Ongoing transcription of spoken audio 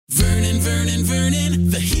Vernon,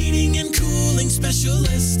 the heating and cooling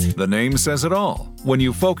specialist. The name says it all. When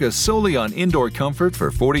you focus solely on indoor comfort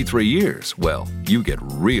for 43 years, well, you get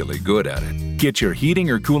really good at it. Get your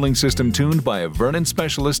heating or cooling system tuned by a Vernon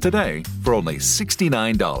specialist today for only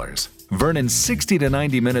 $69. Vernon's 60 to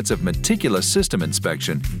 90 minutes of meticulous system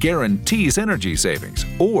inspection guarantees energy savings,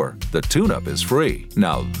 or the tune-up is free.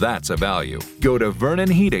 Now that's a value. Go to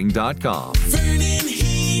VernonHeating.com.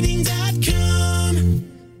 VernonHeating.com.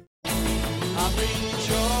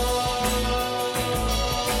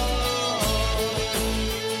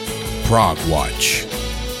 Prog Watch.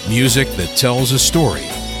 Music that tells a story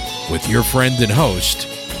with your friend and host,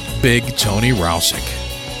 Big Tony Rousick,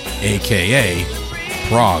 a.k.a.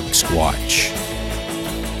 Prog Squatch.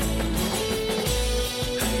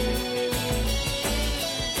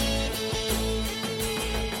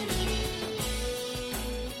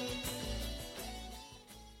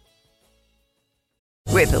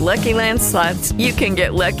 With the Lucky Land Slots, you can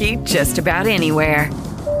get lucky just about anywhere.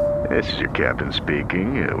 This is your captain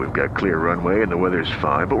speaking. We've got clear runway and the weather's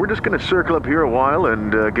fine, but we're just going to circle up here a while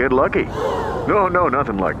and get lucky. No,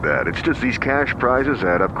 nothing like that. It's just these cash prizes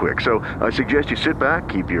add up quick. So I suggest you sit back,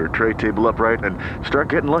 keep your tray table upright, and start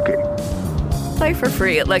getting lucky. Play for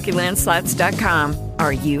free at LuckyLandSlots.com.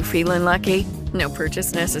 Are you feeling lucky? No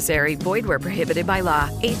purchase necessary. Void where prohibited by law.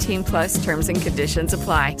 18 plus terms and conditions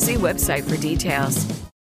apply. See website for details.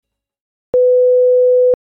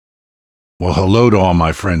 Well, hello to all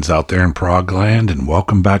my friends out there in Progland, and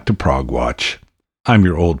welcome back to Prog Watch. I'm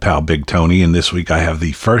your old pal Big Tony, and this week I have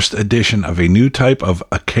the first edition of a new type of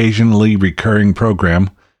occasionally recurring program,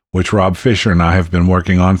 which Rob Fisher and I have been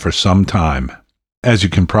working on for some time. As you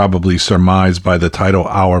can probably surmise by the title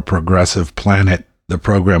Our Progressive Planet, the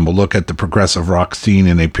program will look at the progressive rock scene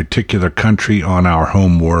in a particular country on our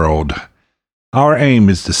home world. Our aim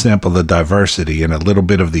is to sample the diversity and a little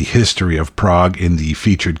bit of the history of prog in the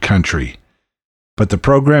featured country. But the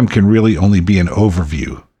program can really only be an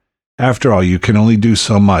overview. After all, you can only do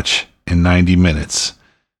so much in 90 minutes.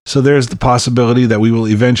 So there's the possibility that we will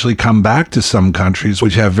eventually come back to some countries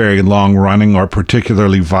which have very long-running or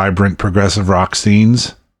particularly vibrant progressive rock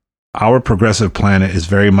scenes. Our Progressive Planet is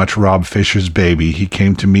very much Rob Fisher's baby. He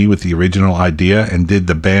came to me with the original idea and did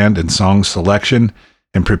the band and song selection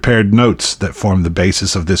and prepared notes that form the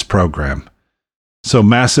basis of this program. So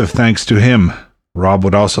massive thanks to him. Rob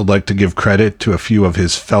would also like to give credit to a few of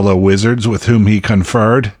his fellow wizards with whom he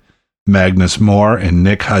conferred, Magnus Moore and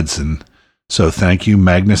Nick Hudson. So thank you,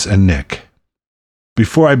 Magnus and Nick.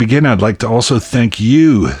 Before I begin, I'd like to also thank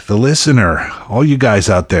you, the listener, all you guys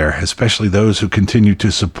out there, especially those who continue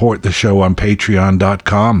to support the show on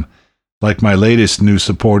Patreon.com, like my latest new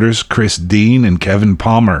supporters, Chris Dean and Kevin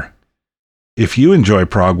Palmer. If you enjoy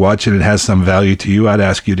Prog Watch and it has some value to you, I'd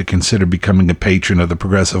ask you to consider becoming a patron of the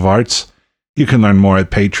Progressive Arts. You can learn more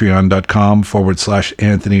at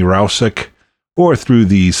patreon.com/Anthony Rousick or through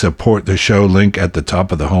the Support the Show link at the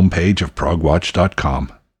top of the homepage of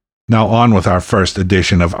progwatch.com. Now on with our first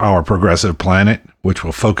edition of Our Progressive Planet, which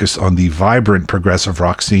will focus on the vibrant progressive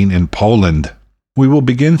rock scene in Poland. We will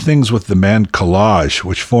begin things with the band Collage,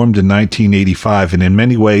 which formed in 1985 and in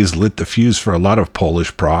many ways lit the fuse for a lot of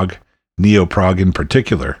Polish prog, neo-prog in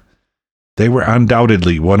particular. They were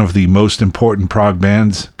undoubtedly one of the most important prog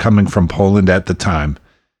bands coming from Poland at the time.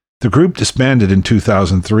 The group disbanded in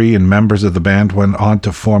 2003, and members of the band went on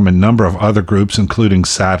to form a number of other groups, including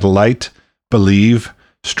Satellite, Believe,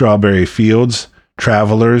 Strawberry Fields,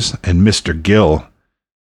 Travelers, and Mr. Gill.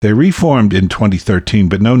 They reformed in 2013,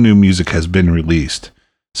 but no new music has been released.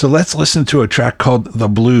 So let's listen to a track called The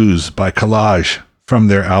Blues by Collage from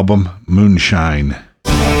their album Moonshine.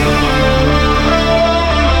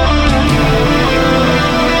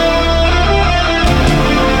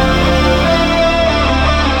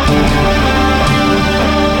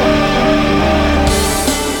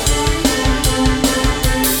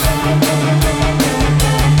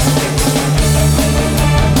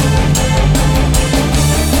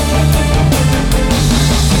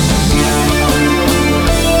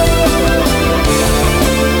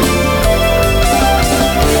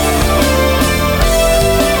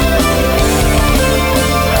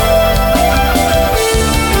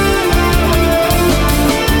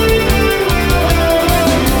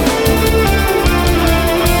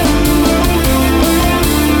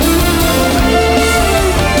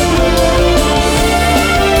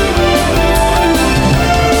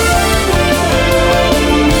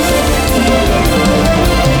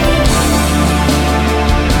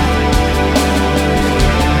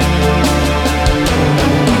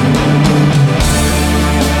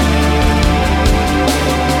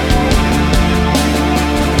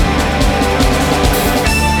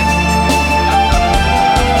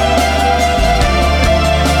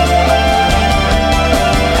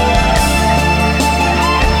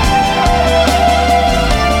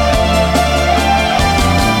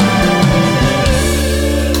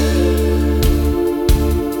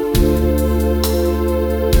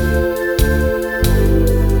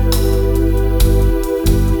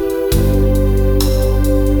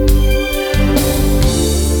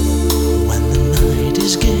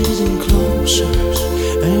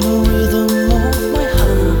 and the rhythm of my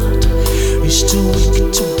heart is too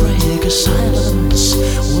weak to break a silence.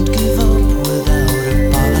 Won't give up without a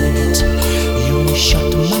bite. You may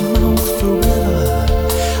shut my mouth forever,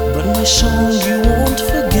 but my song you won't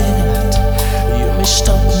forget. You may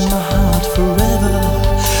stop my heart forever.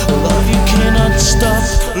 Love you cannot stop.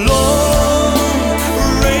 Long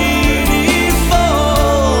rainy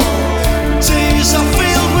fall days are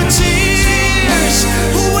filled with tears,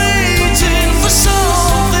 waiting for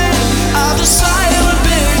something. Out the silent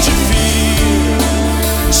bed you feel.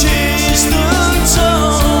 Chase the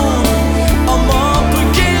tone. I'm up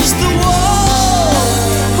against the wall,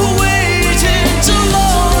 waiting too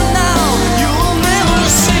long now. You'll never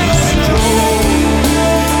see me grow.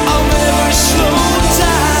 I'll never slow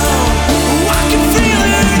down. I can feel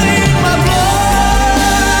it in my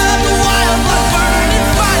blood. The wild blood burning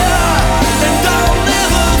fire, and I'll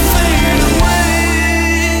never fade away.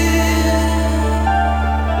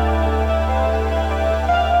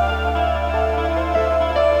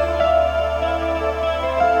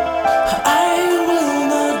 I will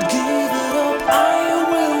not give it up. I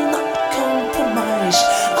will not compromise.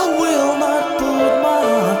 I will not put my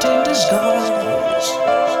heart in disguise.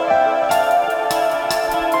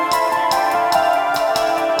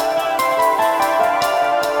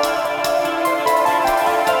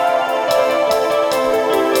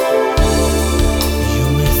 You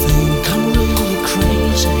may think I'm really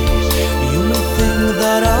crazy. You may think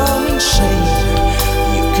that I'm insane.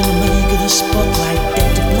 You can make the spotlight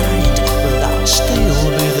dead at night, but I'll still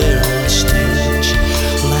be there on stage.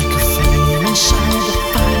 Like a flame inside the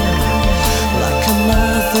fire, like a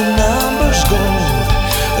moth in amber's gold.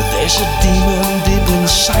 There's a demon deep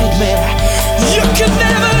inside me. You can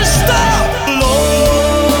never stop.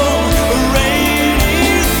 Long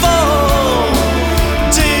rainy fall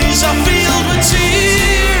days are filled with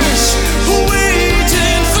tears,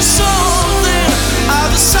 waiting for something. Out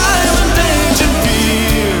the silent age of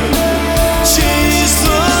fear. Chase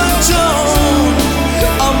the dawn.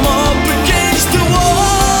 I'm up against the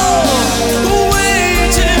wall,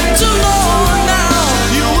 waiting too long now.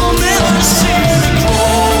 You will never see me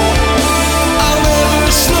grow. I'll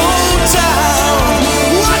never slow down.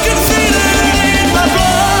 I can feel it in my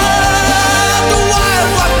blood. The wild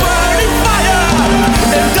blood burning fire,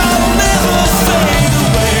 and I'll never fade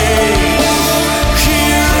away.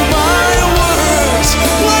 Hear my words,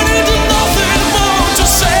 wanting to nothing more to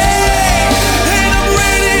say. And I'm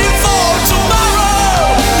ready for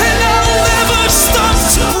tomorrow, and I'll never stop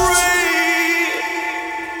to pray.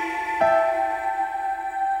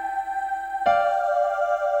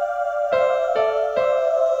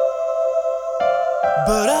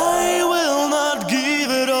 But I will not give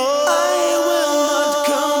it up. I will not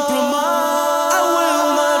compromise. I will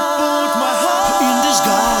not put my heart in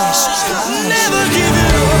disguise. Never give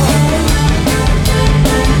it up.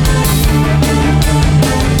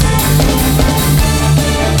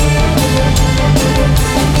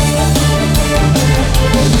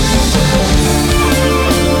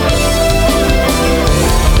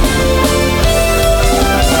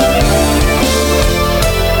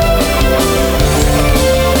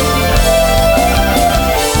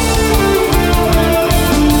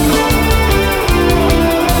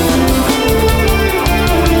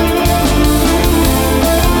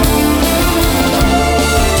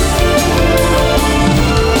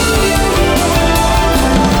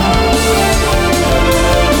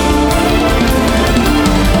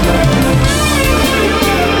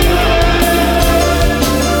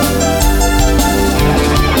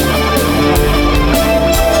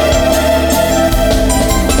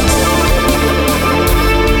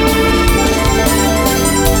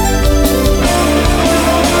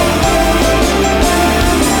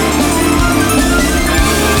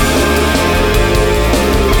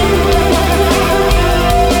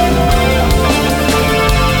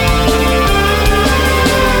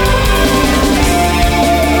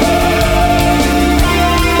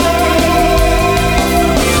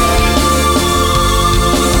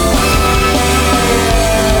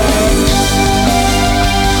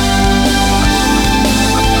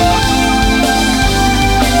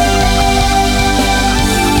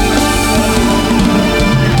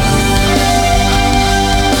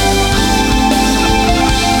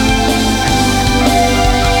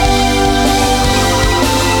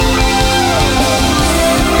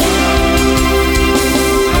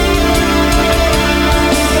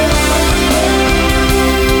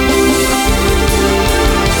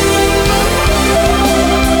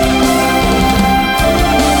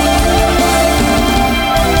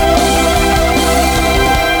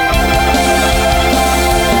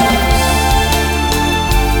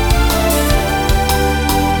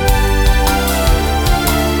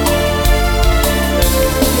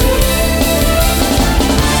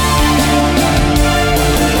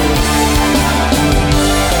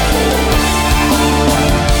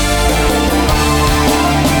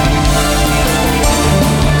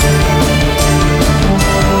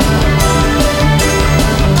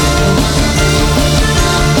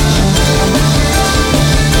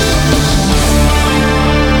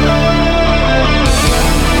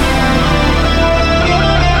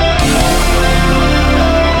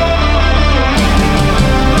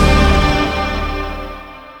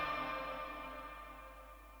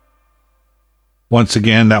 Once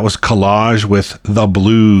again, that was Collage with The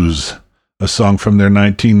Blues, a song from their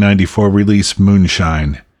 1994 release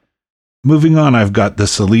Moonshine. Moving on, I've got the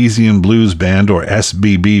Silesian Blues Band, or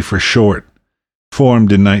SBB for short.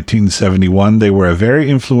 Formed in 1971, they were a very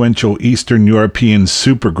influential Eastern European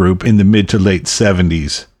supergroup in the mid to late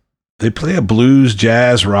 70s. They play a blues,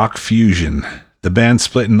 jazz, rock fusion. The band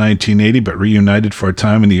split in 1980 but reunited for a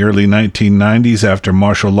time in the early 1990s after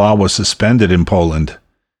martial law was suspended in Poland.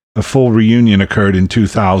 A full reunion occurred in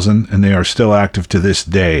 2000, and they are still active to this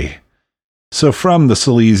day. So from the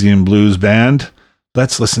Silesian Blues Band,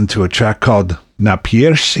 let's listen to a track called Na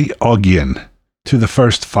Pierwszy Ogień, To the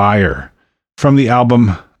First Fire, from the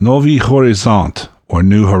album Nowy Horyzont, or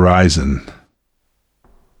New Horizon.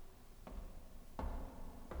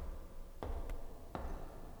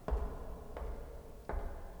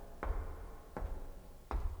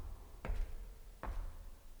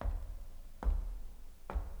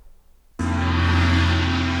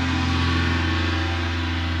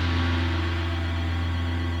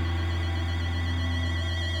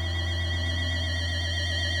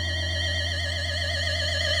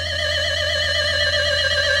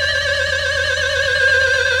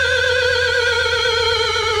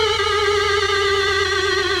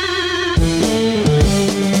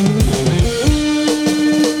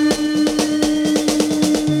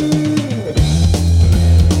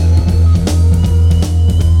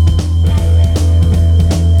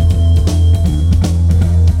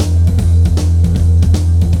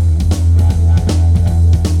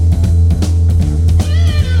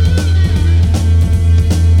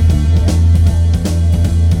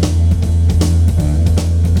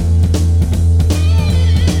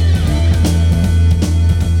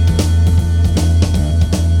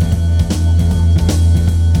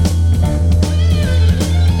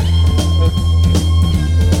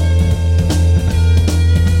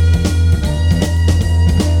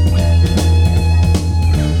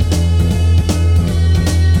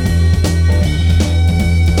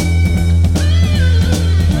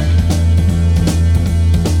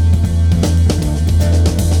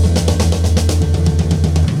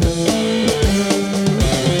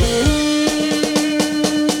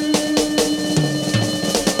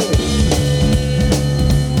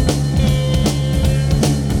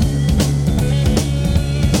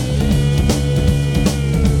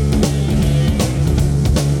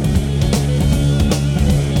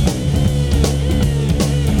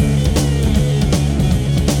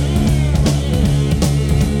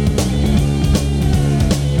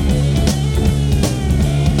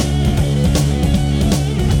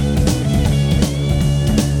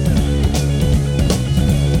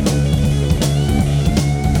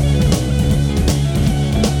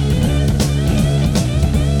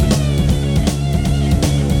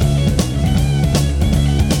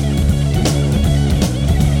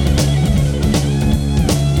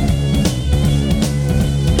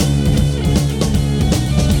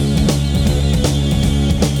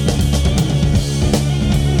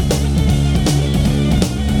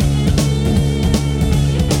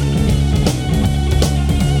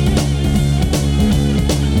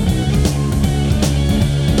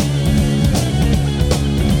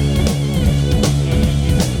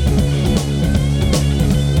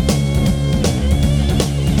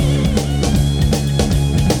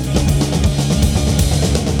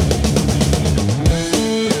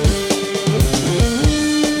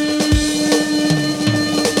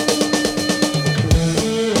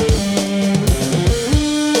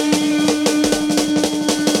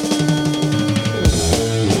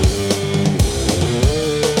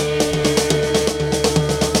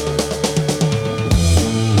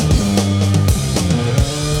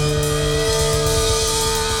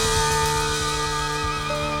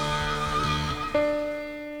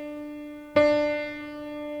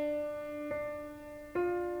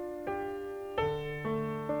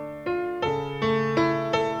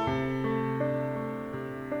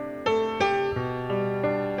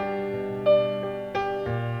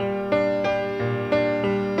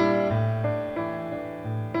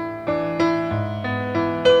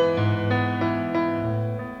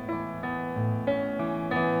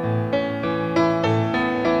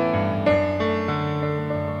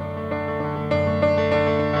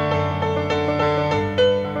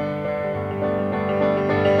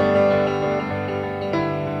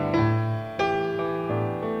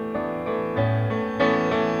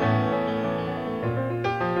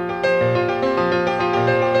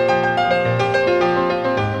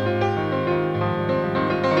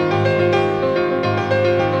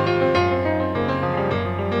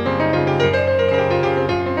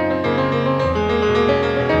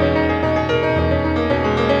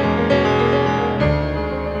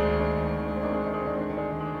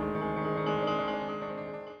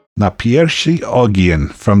 Na Pierwszy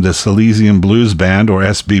Ogień from the Silesian Blues Band, or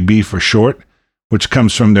SBB for short, which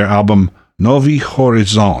comes from their album Nowy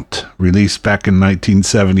Horyzont, released back in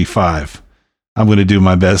 1975. I'm going to do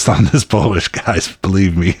my best on this Polish, guys,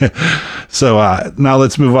 believe me. So now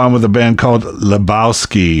let's move on with a band called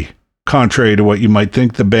Lebowski. Contrary to what you might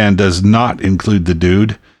think, the band does not include the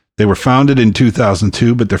dude. They were founded in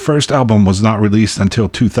 2002, but their first album was not released until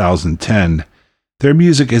 2010. Their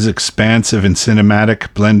music is expansive and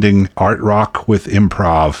cinematic, blending art rock with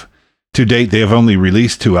improv. To date, they have only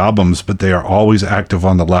released 2 albums, but they are always active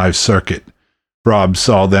on the live circuit. Rob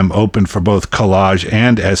saw them open for both Collage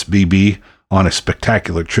and SBB on a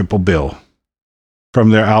spectacular triple bill.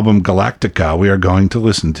 From their album Galactica, we are going to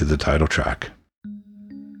listen to the title track.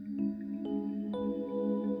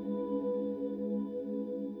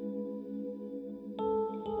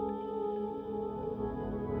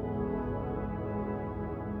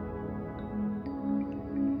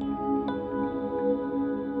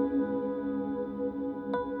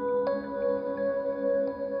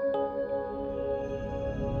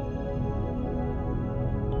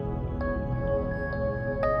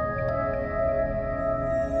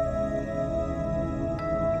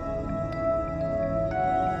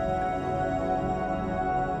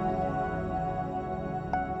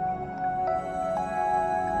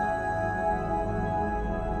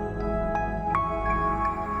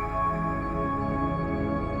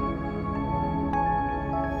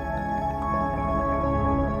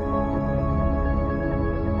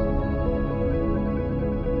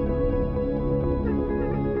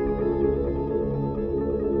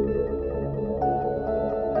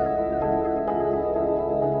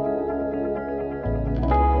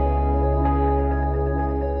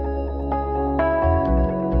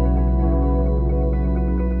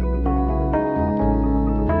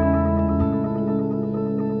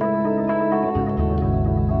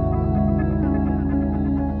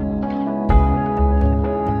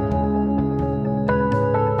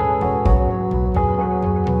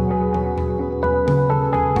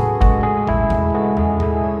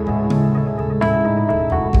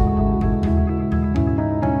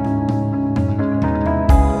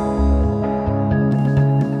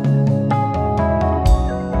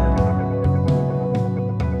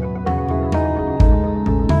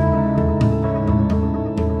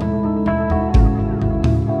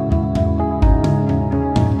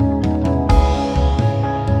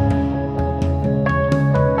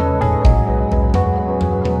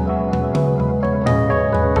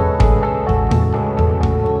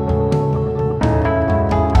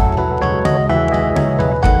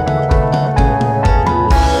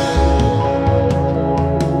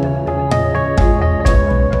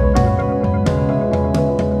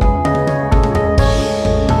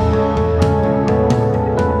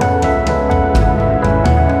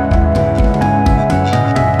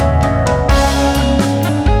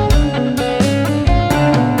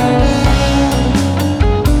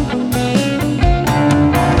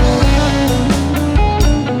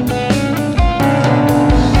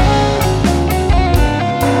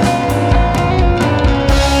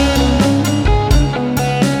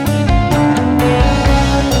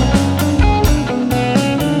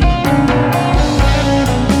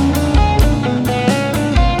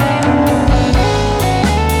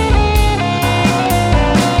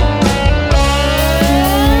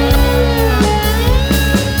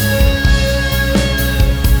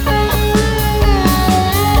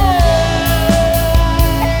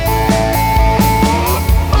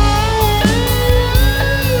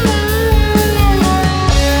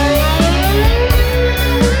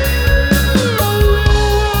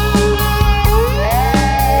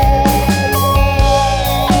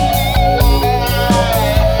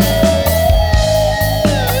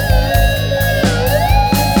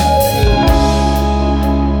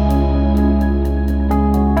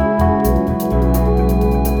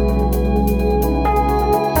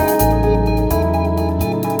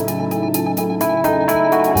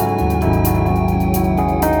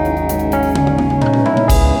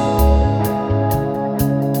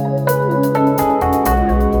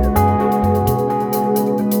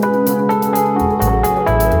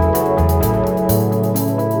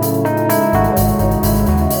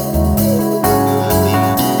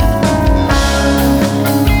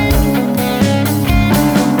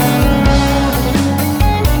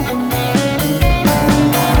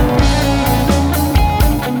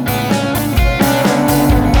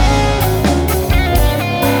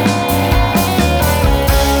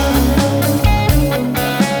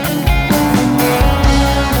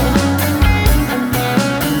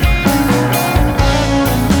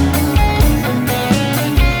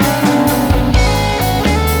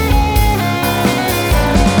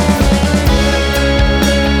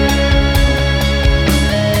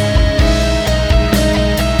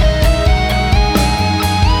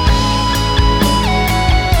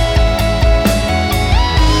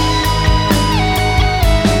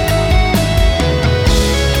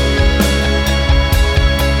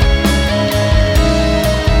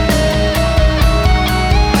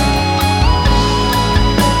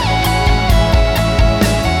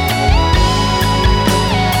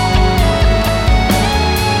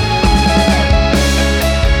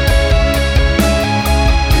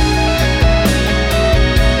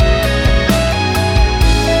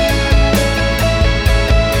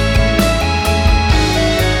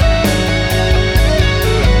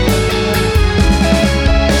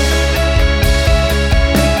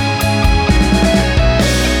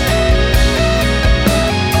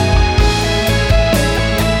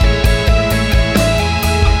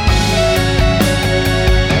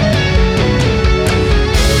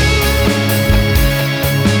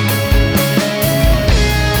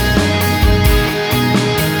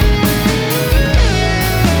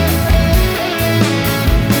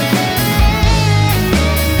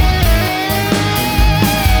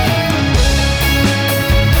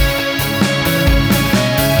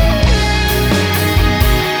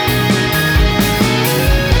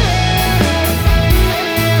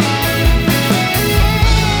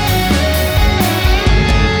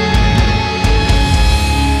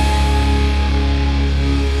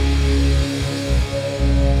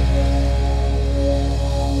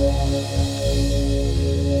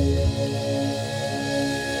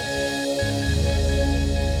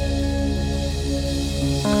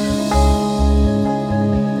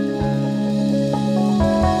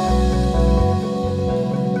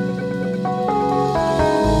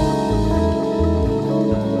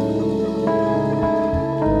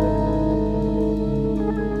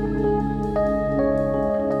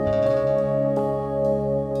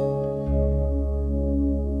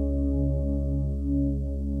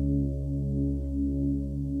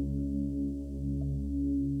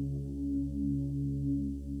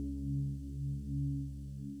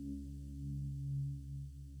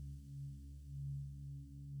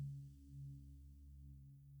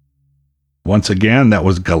 Once again, that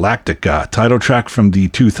was Galactica, title track from the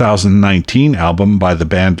 2019 album by the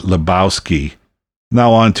band Lebowski.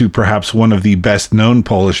 Now on to perhaps one of the best-known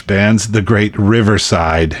Polish bands, the great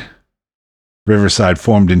Riverside. Riverside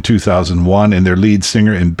formed in 2001, and their lead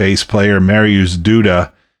singer and bass player, Mariusz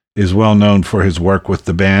Duda, is well known for his work with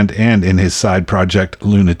the band and in his side project,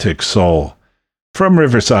 Lunatic Soul. From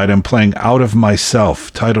Riverside, I'm playing Out of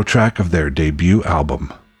Myself, title track of their debut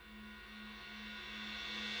album.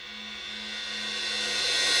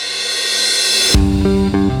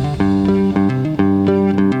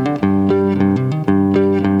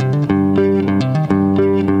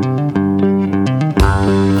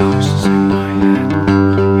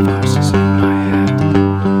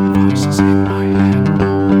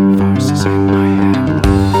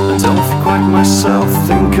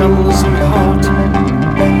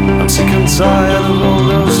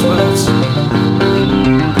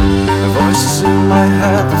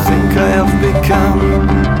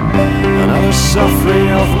 Suffering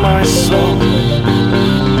of my soul.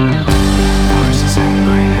 Voices in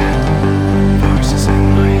my head, voices in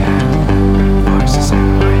my head, voices in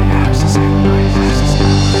my head, voices in my head.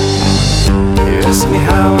 You ask me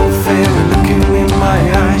how I'm feeling, looking in my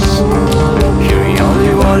eyes, hearing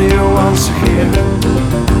only what you want to hear.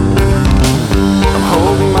 I'm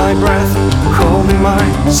holding my breath, holding my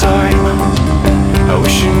time. I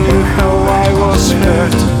wish you knew how I was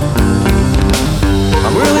hurt.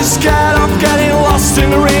 I'm really scared of getting lost in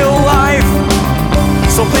real life,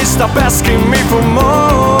 so please stop asking me for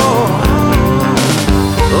more.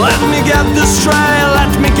 Let me get this straight,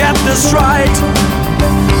 let me get this right.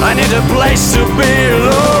 I need a place to be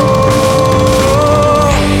alone.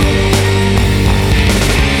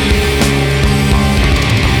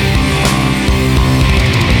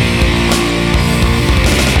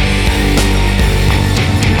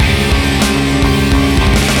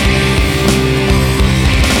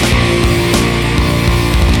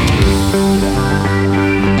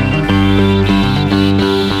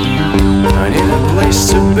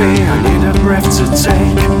 To be, I need a breath to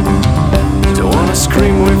take. Don't wanna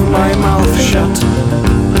scream with my mouth shut.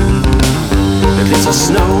 At least there's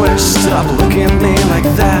nowhere. Stop looking at me like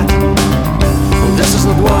that. This is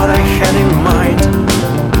not what I had in mind.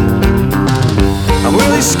 I'm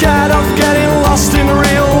really scared of getting lost in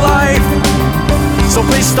real life, so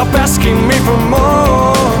please stop asking me for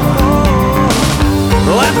more.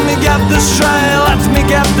 Let me get this straight, let me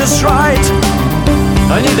get this right.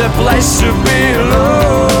 I need a place to be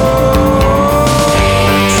alone.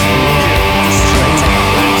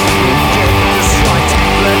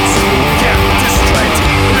 Let me get this straight.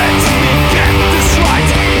 Let me get this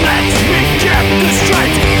right. Let me get this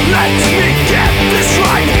straight. Let me get this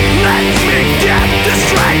right. Let me get this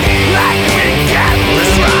right. Let me get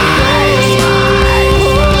this right.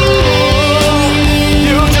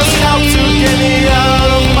 You just help to get me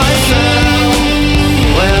out of myself.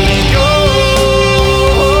 Let me go.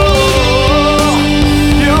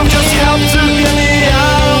 To get me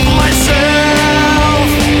out of myself,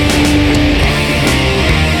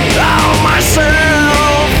 out of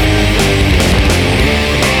myself.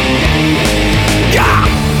 Yeah.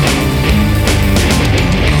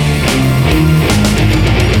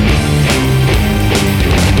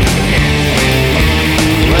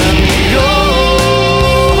 Let me go.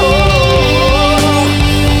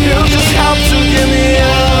 You just have to get me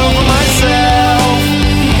out of myself.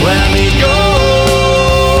 Let me go.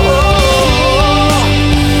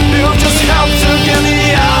 Get me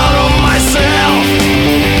out of myself.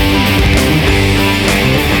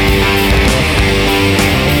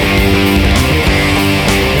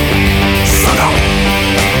 Suck up.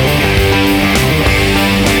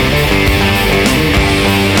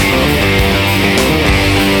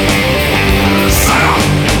 Suck up.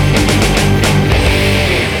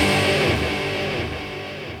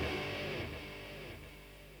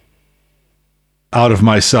 Out of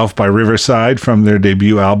Myself by Riverside from their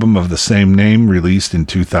debut album of the same name, released in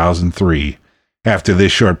 2003. After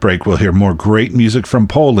this short break, we'll hear more great music from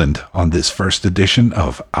Poland on this first edition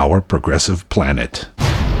of Our Progressive Planet.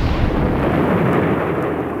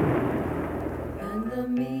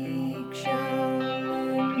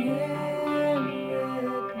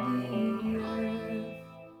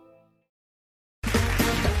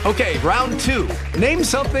 Okay, round two. Name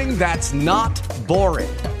something that's not boring.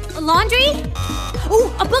 A laundry? Ooh,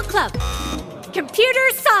 a book club. Computer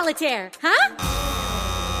solitaire, huh?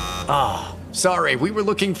 Ah, sorry, we were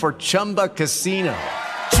looking for Chumba Casino.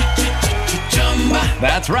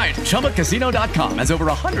 That's right. ChumbaCasino.com has over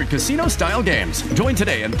 100 casino-style games. Join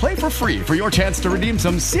today and play for free for your chance to redeem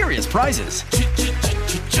some serious prizes.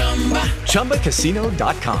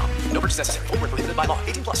 ChumbaCasino.com. No purchase necessary. Void where prohibited by law.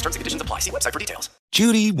 18 plus. Terms and conditions apply. See website for details.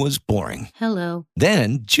 Judy was boring. Hello.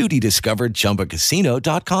 Then Judy discovered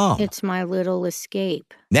ChumbaCasino.com. It's my little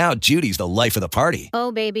escape. Now Judy's the life of the party.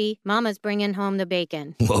 Oh, baby, mama's bringing home the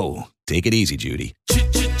bacon. Whoa, take it easy, Judy.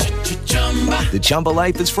 The Chumba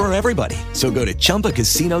life is for everybody. So go to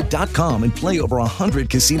ChumbaCasino.com and play over 100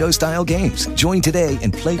 casino-style games. Join today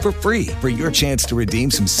and play for free for your chance to redeem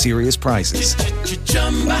some serious prizes.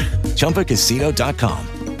 ChumbaCasino.com.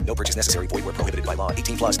 No purchase necessary. Void where prohibited by law.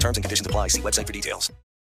 18 plus. Terms and conditions apply. See website for details.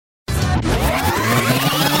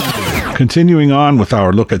 Continuing on with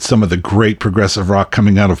our look at some of the great progressive rock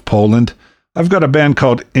coming out of Poland, I've got a band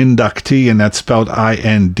called Indukti, and that's spelled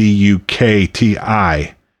Indukti.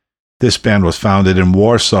 This band was founded in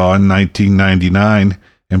Warsaw in 1999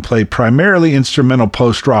 and played primarily instrumental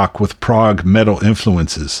post-rock with prog metal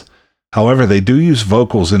influences. However, they do use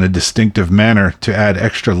vocals in a distinctive manner to add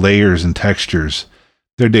extra layers and textures.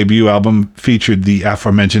 Their debut album featured the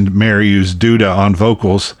aforementioned Mariusz Duda on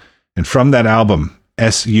vocals, and from that album,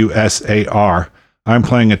 SUSAR, I'm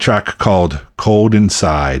playing a track called Cold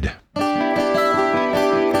Inside.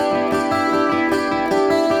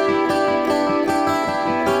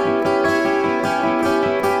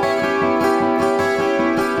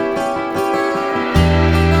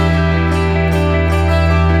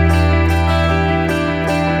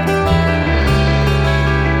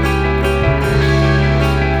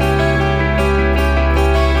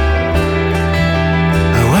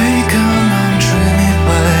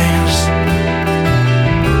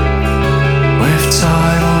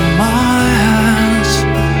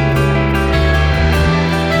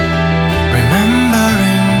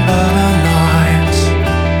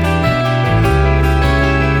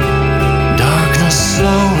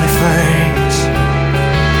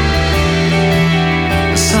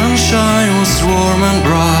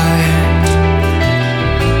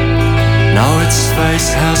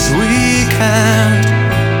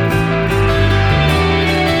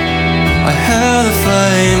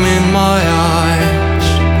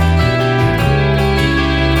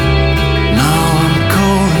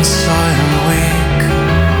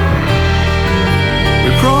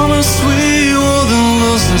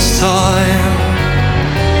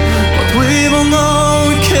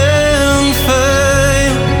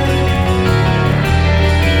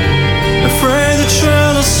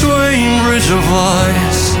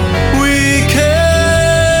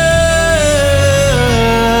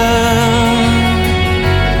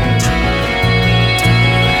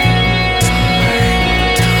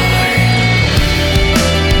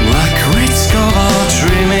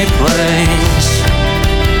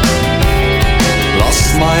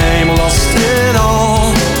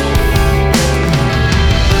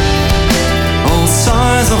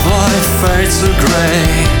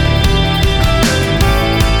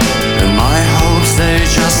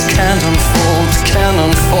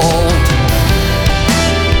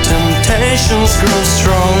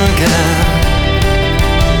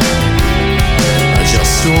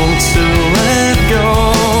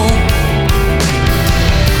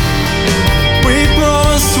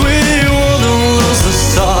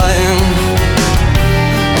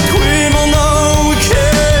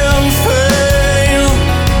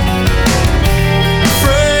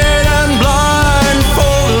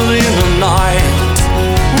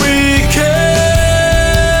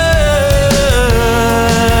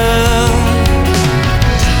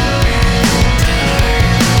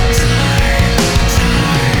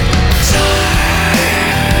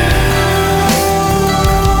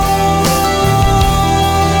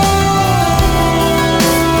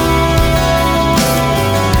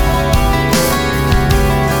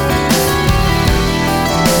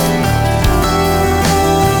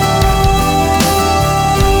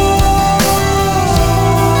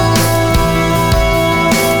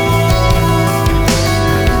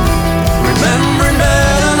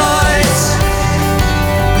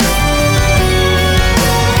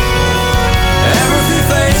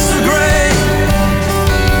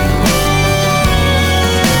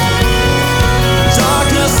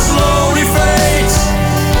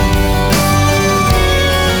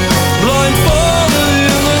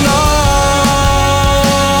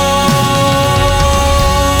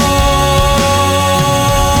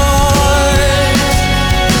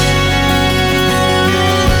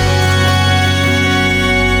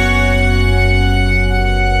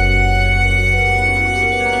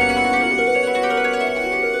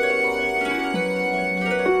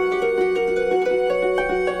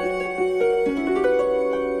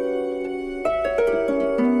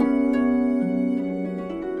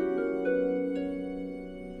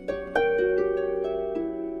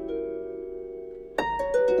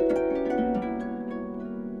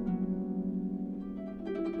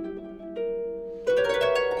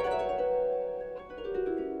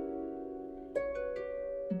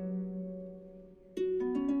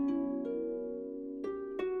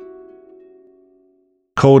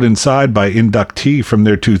 Cold Inside by Inductee from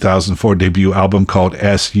their 2004 debut album called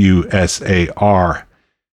SUSAR.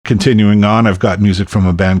 Continuing on, I've got music from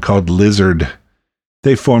a band called Lizard.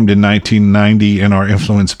 They formed in 1990 and are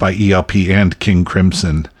influenced by ELP and King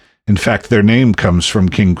Crimson. In fact, their name comes from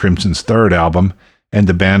King Crimson's third album, and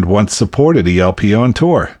the band once supported ELP on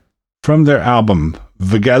tour. From their album,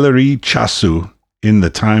 Vgalerii Chasu, In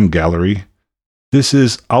the Time Gallery, this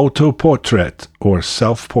is Autoportret, or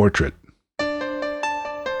Self-Portrait.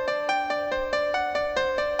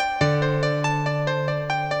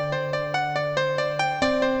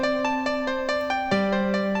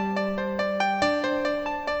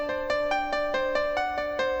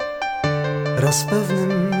 Raz w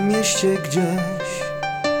pewnym mieście gdzieś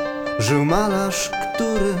żył malarz,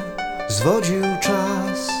 który zwodził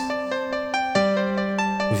czas.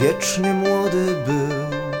 Wiecznie młody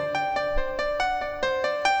był.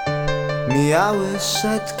 Mijały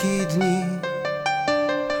setki dni.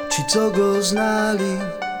 Ci, co go znali,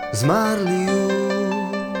 zmarli już,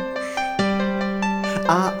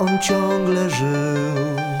 a on ciągle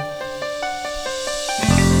żył.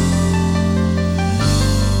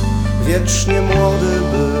 Wiecznie młody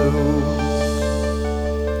był.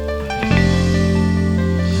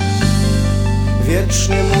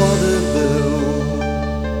 Wiecznie młody był.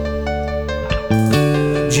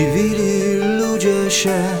 Dziwili ludzie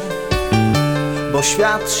się, bo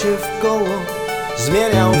świat się wkoło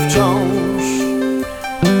zmieniał wciąż,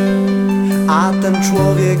 a ten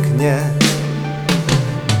człowiek nie.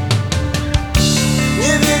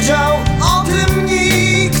 Nie wiedział o tym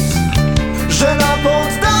nikt, że na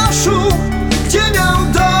poddaszu, gdzie miał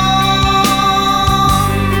dom,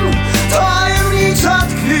 tajemnica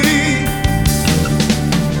tkwi.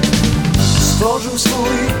 Stworzył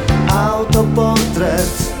swój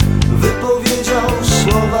autoportret, wypowiedział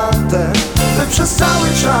słowa te, by przez cały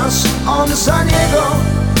czas on za niego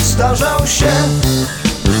starzał się.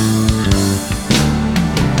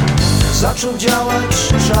 Zaczął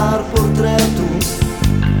działać czar portretu,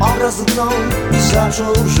 obraz drgnął i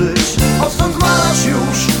zaczął żyć. Odtąd malarz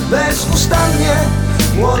już bezustannie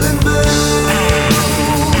młodym był.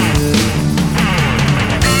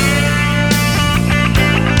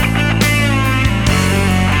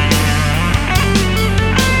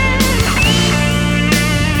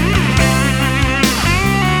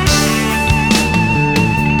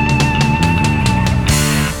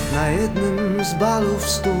 Na jednym z balów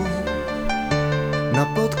stu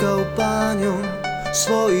napotkał panią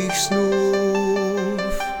swoich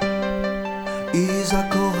snów i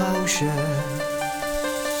zakochał się.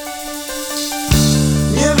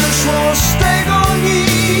 Nie wyszło z tego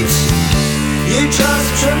nic, jej czas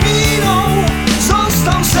przeminął,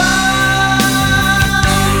 został sam.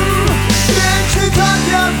 Piękny tak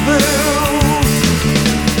jak był,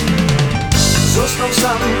 został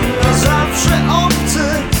sam na zawsze obcy,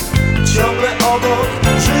 ciągle obok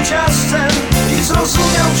życia scen, i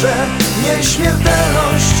zrozumiał, że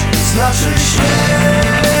nieśmiertelność znaczy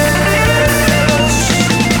śmierć.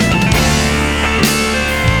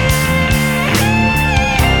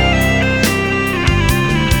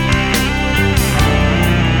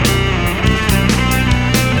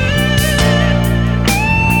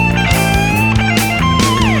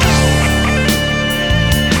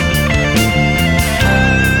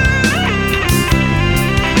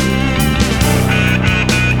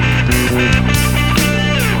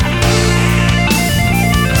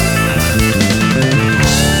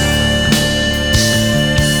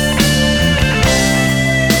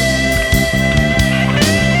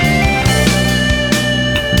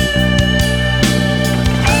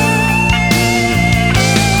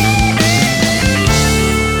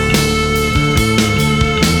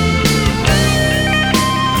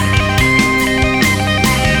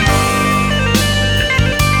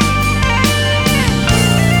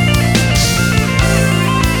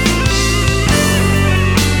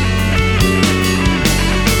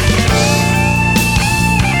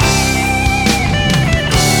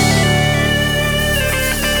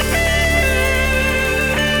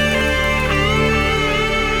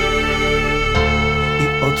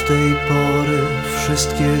 Od tej pory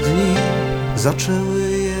wszystkie dni zaczęły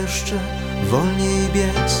jeszcze wolniej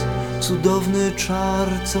biec. Cudowny czar,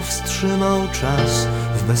 co wstrzymał czas,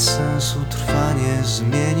 w bez sensu trwanie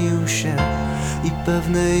zmienił się. I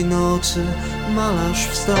pewnej nocy malarz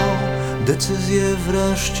wstał, decyzję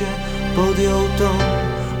wreszcie podjął tą.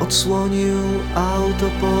 Odsłonił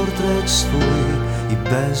autoportret swój i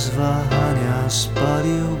bez wahania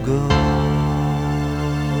spalił go.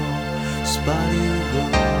 Spalił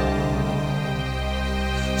go,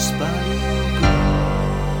 spalił go.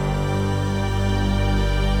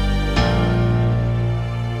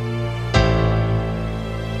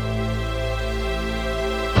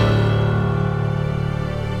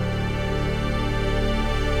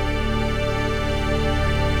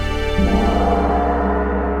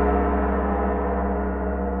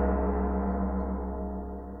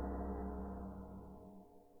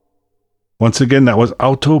 Once again, that was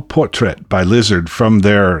Autoportrait by Lizard from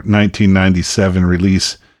their 1997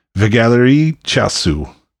 release, Vigalerii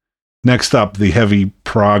Chasu. Next up, the heavy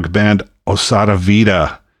prog band Osada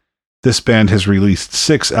Vida. This band has released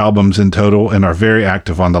 6 albums in total and are very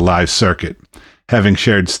active on the live circuit, having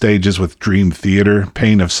shared stages with Dream Theater,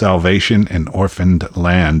 Pain of Salvation, and Orphaned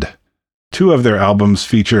Land. 2 of their albums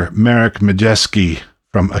feature Marek Majewski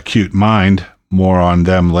from Acute Mind, more on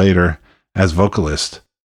them later, as vocalist.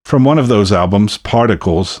 From one of those albums,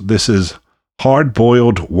 Particles, this is Hard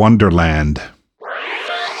Boiled Wonderland.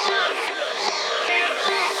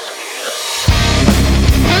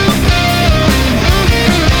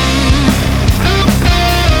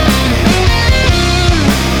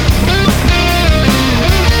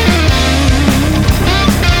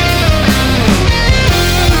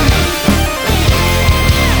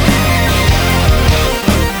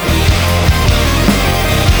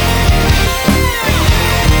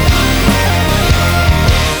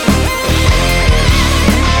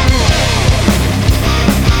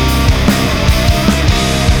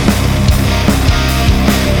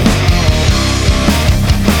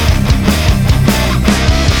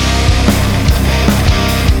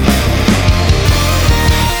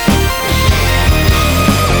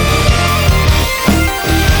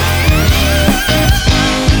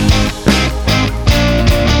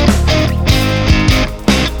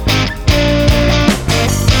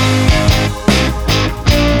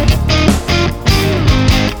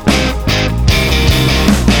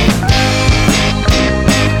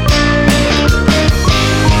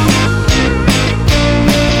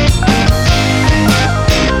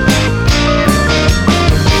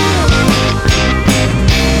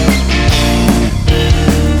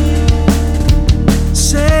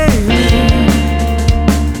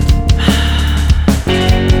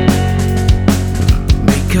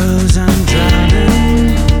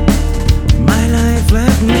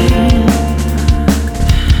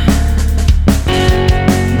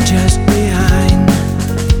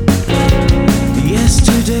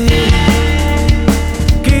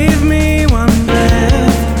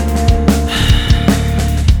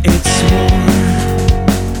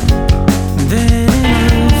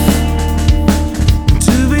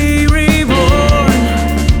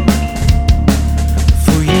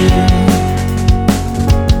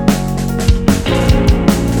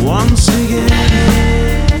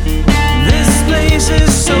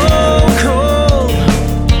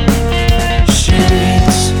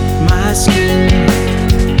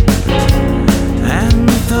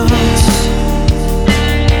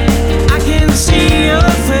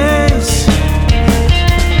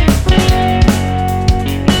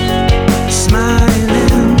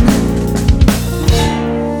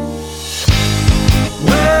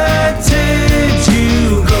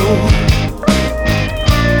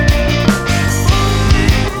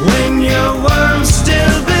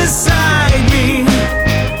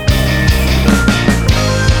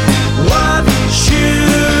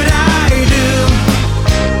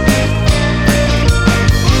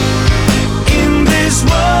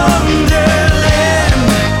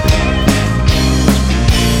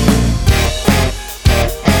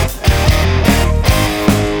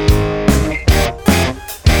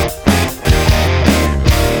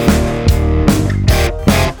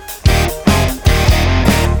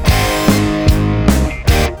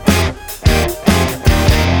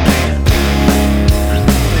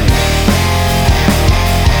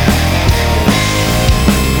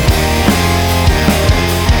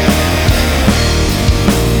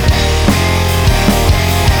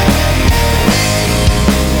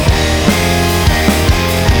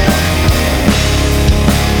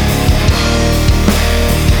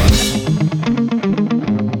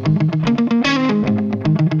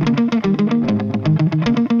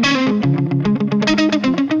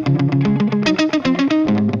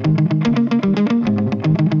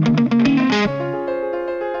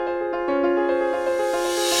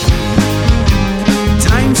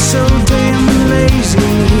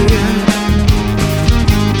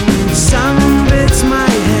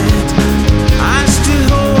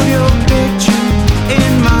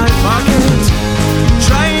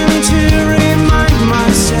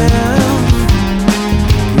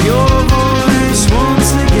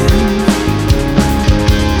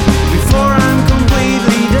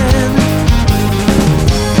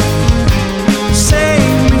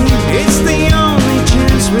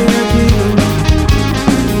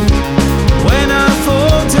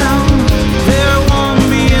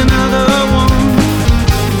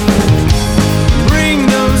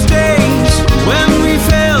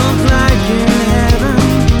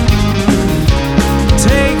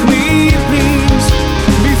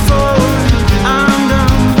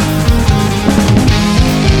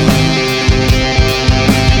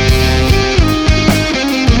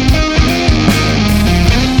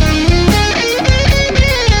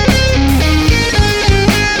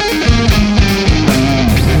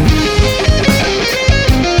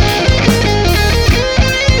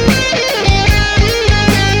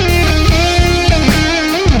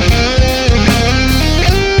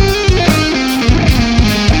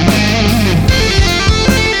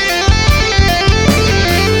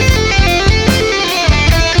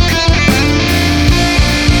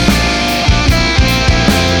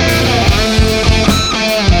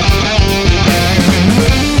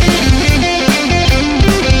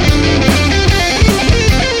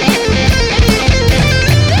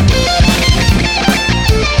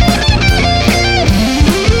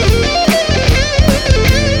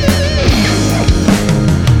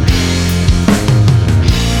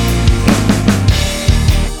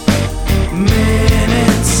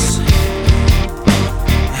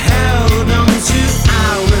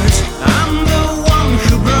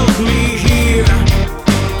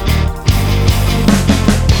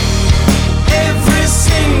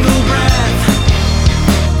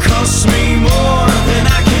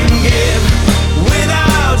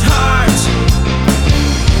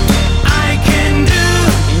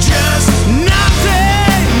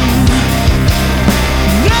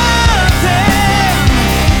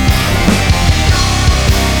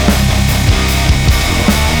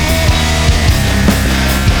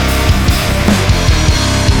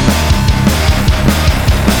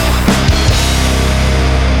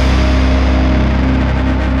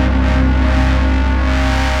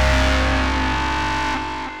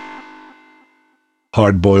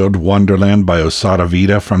 Hard-Boiled Wonderland by Osada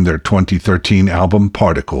Vida from their 2013 album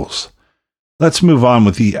Particles. Let's move on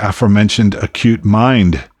with the aforementioned Acute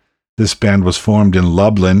Mind. This band was formed in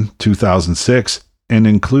Lublin, 2006, and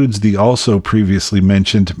includes the also previously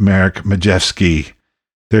mentioned Marek Majewski.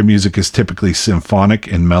 Their music is typically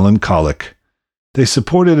symphonic and melancholic. They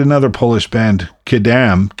supported another Polish band,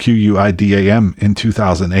 Quidam, Quidam, in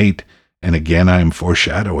 2008, and again I am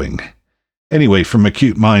foreshadowing. Anyway, from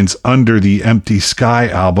Acute Mind's Under the Empty Sky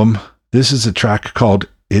album, this is a track called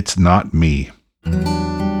It's Not Me.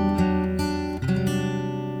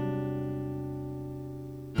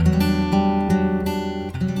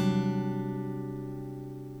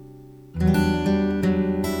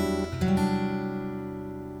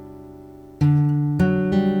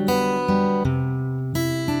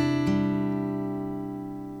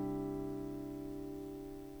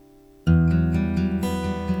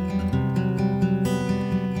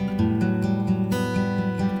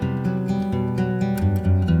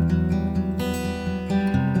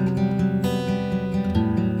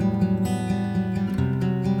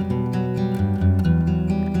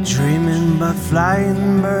 Dreaming about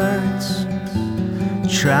flying birds,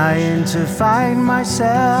 trying to find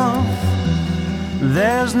myself.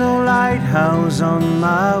 There's no lighthouse on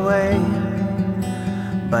my way,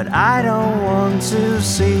 but I don't want to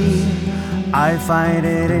see. I find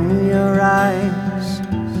it in your eyes.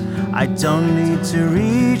 I don't need to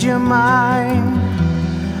read your mind.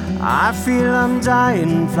 I feel I'm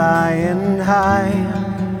dying, flying high.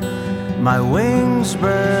 My wings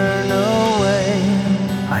burn away.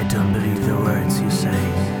 I don't believe the words you say.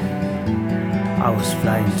 I was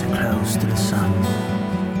flying too close to the sun.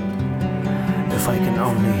 If I can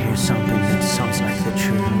only hear something that sounds like the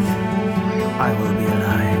truth, I will be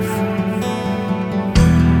alive.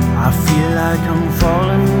 I feel like I'm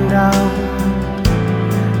falling down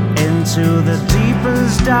into the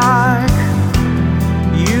deepest dark.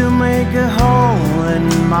 You make a hole in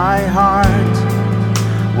my heart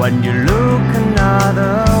when you look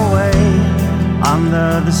another way.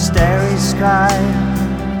 Under the starry sky,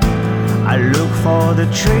 I look for the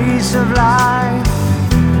trace of life.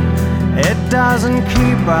 It doesn't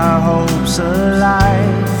keep our hopes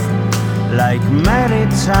alive like many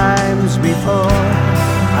times before.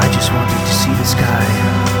 I just wanted to see the sky.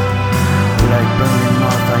 Like burning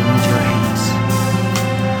moth, I need your heat.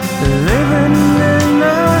 Living in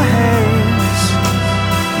the haze.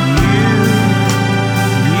 You.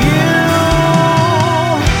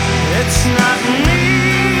 It's not me.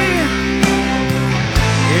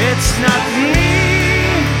 It's not me.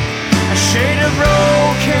 A shade of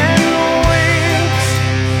broken wings,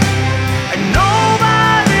 and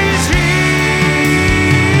nobody's here.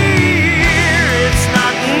 It's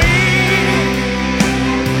not me.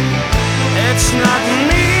 It's not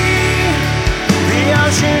me. The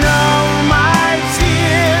ocean of my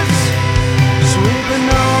tears sweeping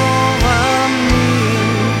over me.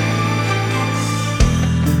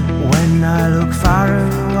 When I look far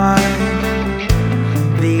and wide,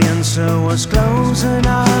 the answer was close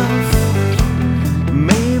enough.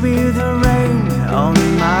 Maybe the rain on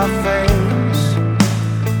my face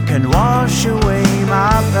can wash away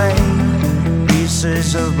my pain.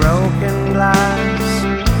 Pieces of broken glass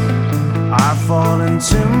are falling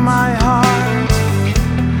to my heart.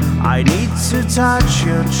 I need to touch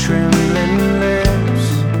your trembling lips,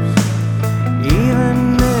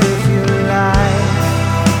 even if you lie.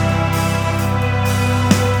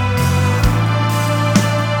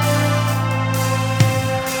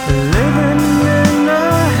 Living in the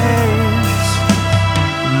haze.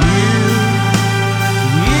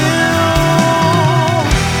 You.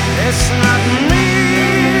 It's not me.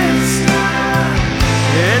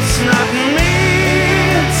 It's not me.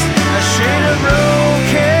 A shade of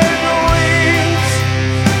broken wings,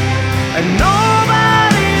 and nobody.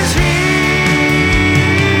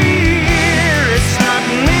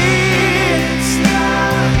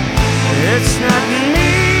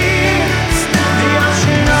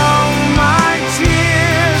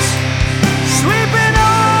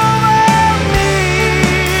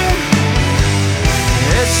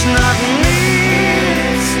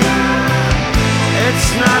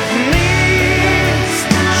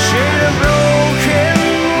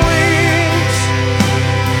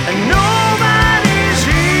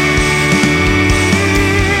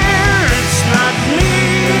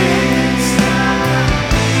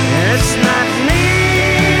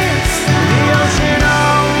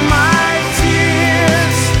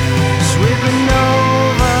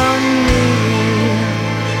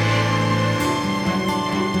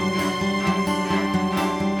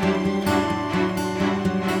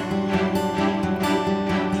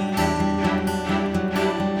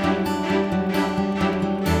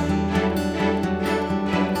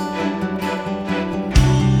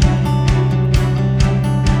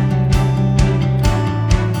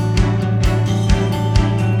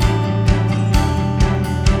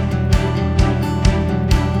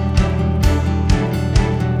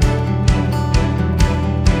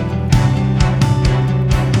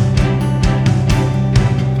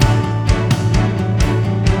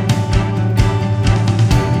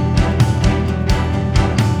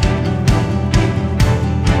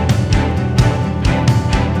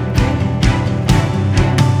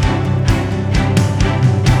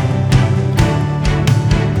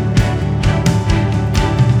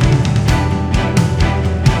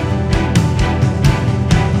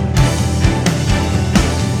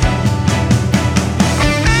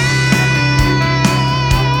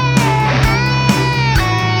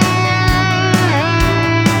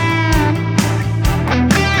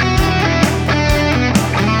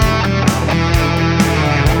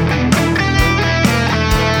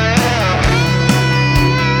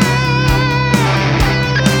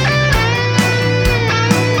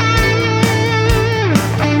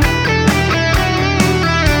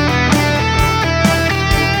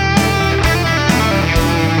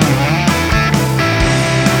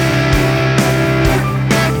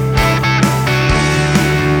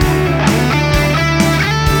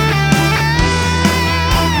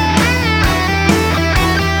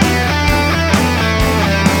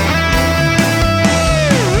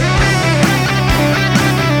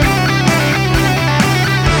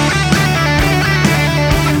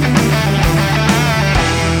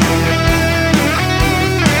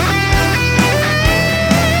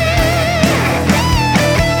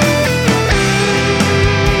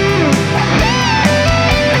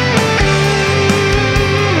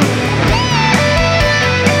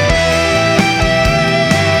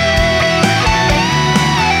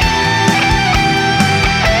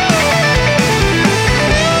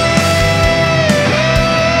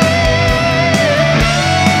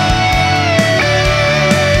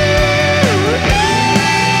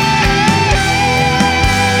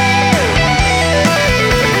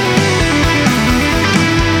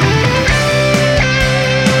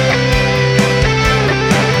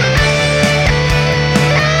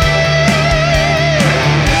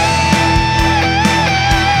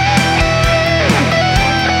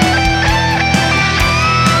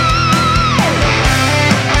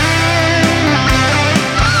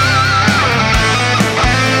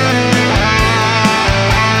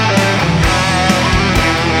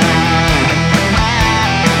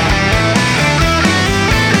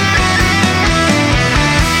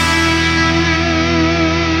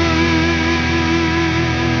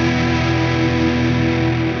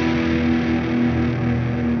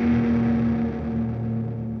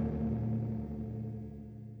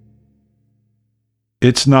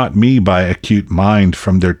 It's Not Me by Acute Mind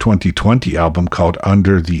from their 2020 album called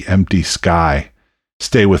Under the Empty Sky.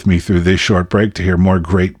 Stay with me through this short break to hear more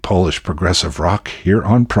great Polish progressive rock here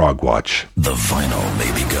on Prog Watch. The vinyl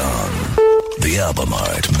may be gone. The album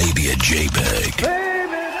art may be a JPEG.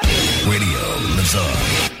 Radio lives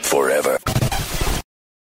on forever.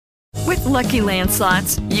 With Lucky Land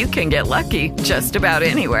Slots, you can get lucky just about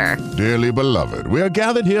anywhere. Dearly beloved, we are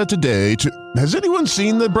gathered here today to... Has anyone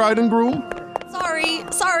seen the bride and groom?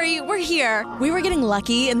 Sorry, we're here. We were getting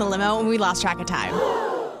lucky in the limo and we lost track of time.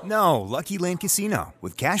 No, Lucky Land Casino,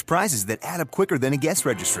 with cash prizes that add up quicker than a guest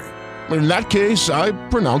registry. In that case, I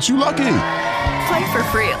pronounce you lucky. Play for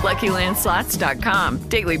free at LuckyLandSlots.com.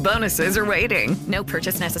 Daily bonuses are waiting. No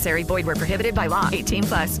purchase necessary. Void where prohibited by law.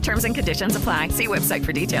 18+. Terms and conditions apply. See website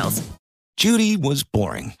for details. Judy was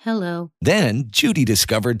boring. Hello. Then Judy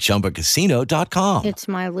discovered ChumbaCasino.com. It's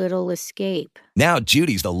my little escape. Now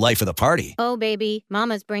Judy's the life of the party. Oh, baby,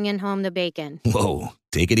 mama's bringing home the bacon. Whoa,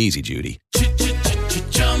 take it easy, Judy.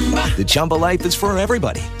 The Chumba life is for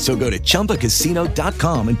everybody. So go to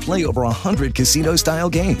ChumbaCasino.com and play over 100 casino-style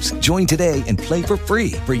games. Join today and play for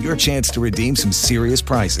free for your chance to redeem some serious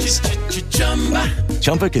prizes.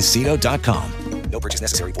 ChumbaCasino.com. No purchase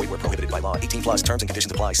necessary. Void where prohibited by law. 18+. Terms and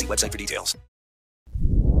conditions apply. See website for details.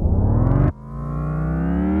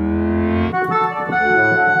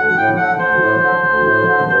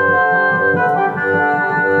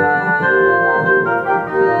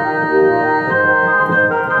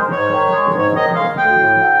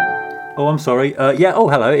 Oh, I'm sorry.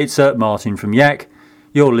 Hello. It's Martin from Yak.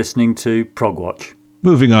 You're listening to Prog Watch.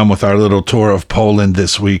 Moving on with our little tour of Poland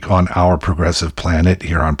this week on Our Progressive Planet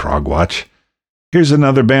here on Prog Watch. Here's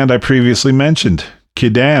another band I previously mentioned,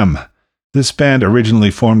 Kidam. This band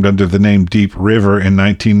originally formed under the name Deep River in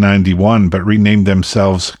 1991, but renamed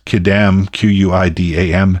themselves Kidam,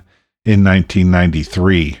 Q-U-I-D-A-M, in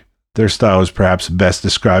 1993. Their style is perhaps best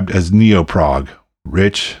described as neo-prog,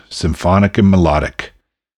 rich, symphonic, and melodic.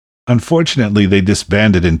 Unfortunately, they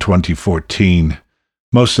disbanded in 2014.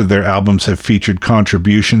 Most of their albums have featured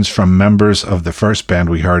contributions from members of the first band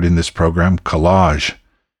we heard in this program, Collage.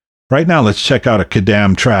 Right now, let's check out a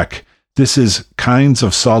Kidam track. This is Kinds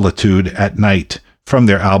of Solitude at Night from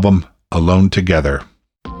their album Alone Together.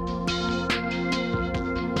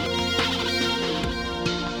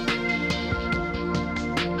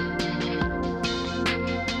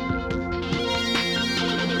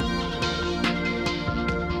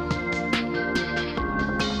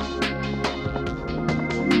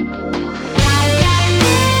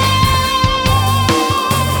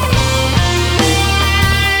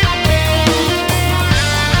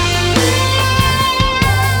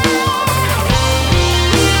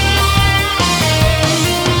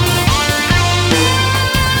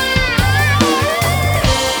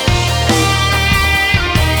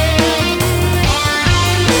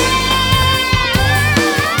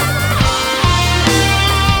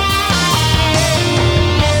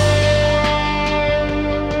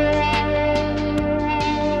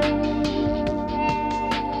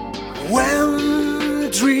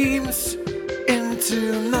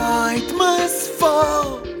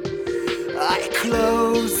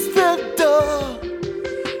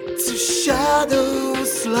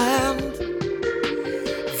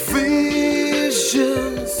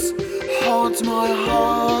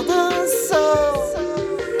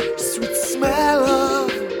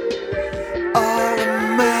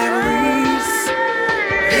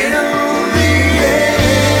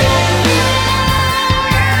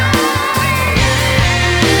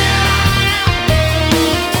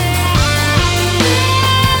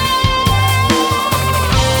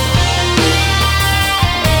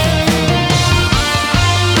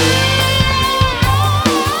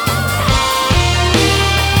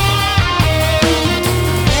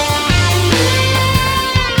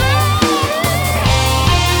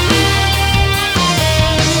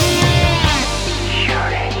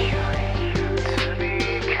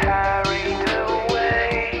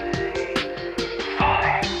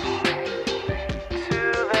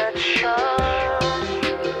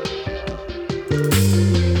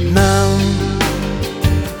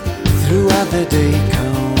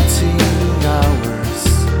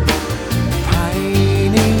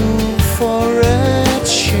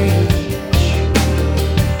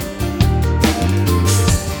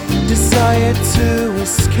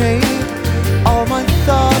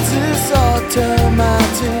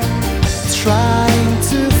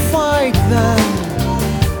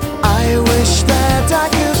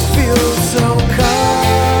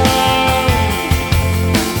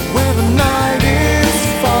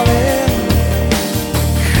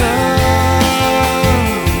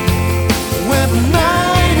 Night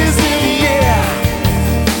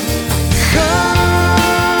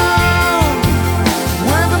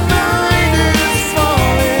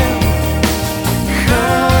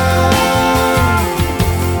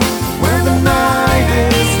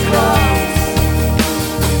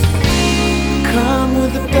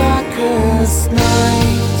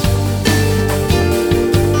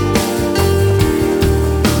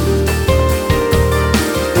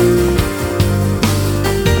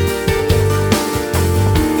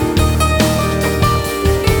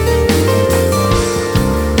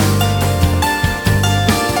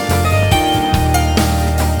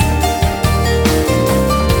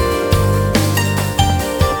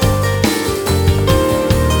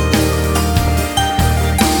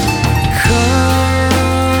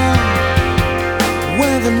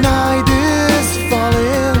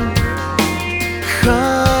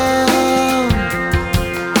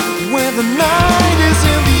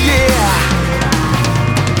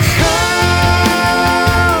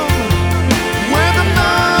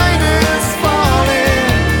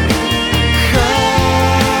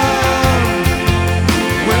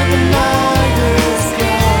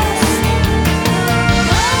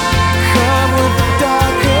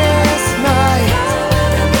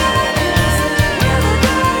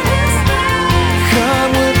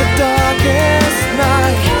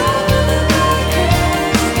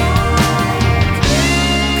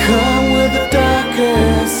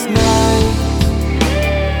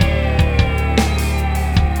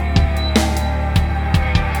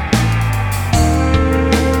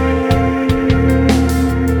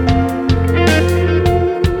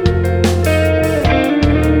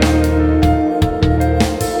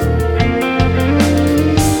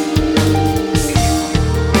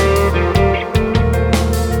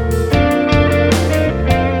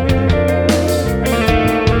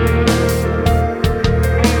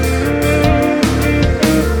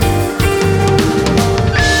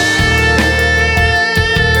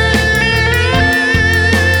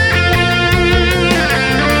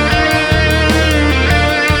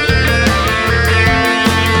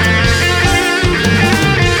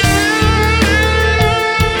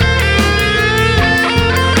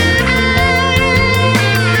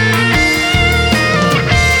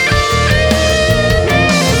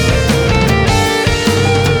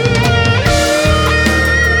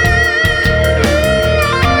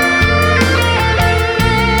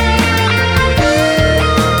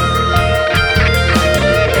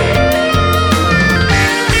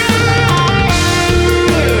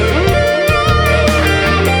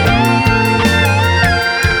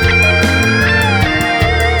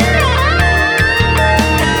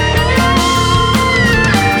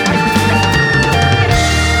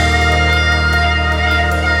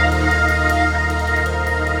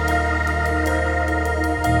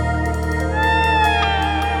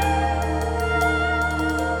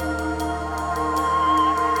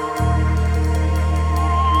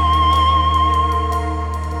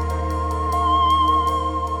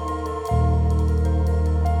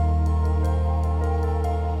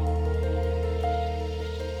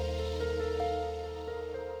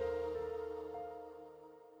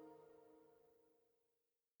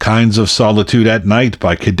Kinds of Solitude at Night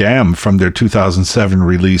by Kadam from their 2007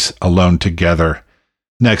 release Alone Together.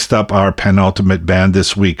 Next up, our penultimate band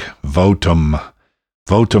this week, Votum.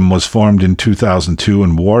 Votum was formed in 2002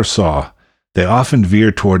 in Warsaw. They often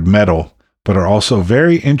veer toward metal, but are also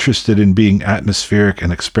very interested in being atmospheric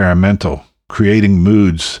and experimental, creating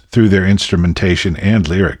moods through their instrumentation and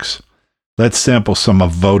lyrics. Let's sample some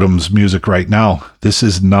of Votum's music right now. This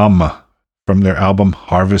is Numb from their album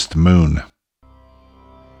Harvest Moon.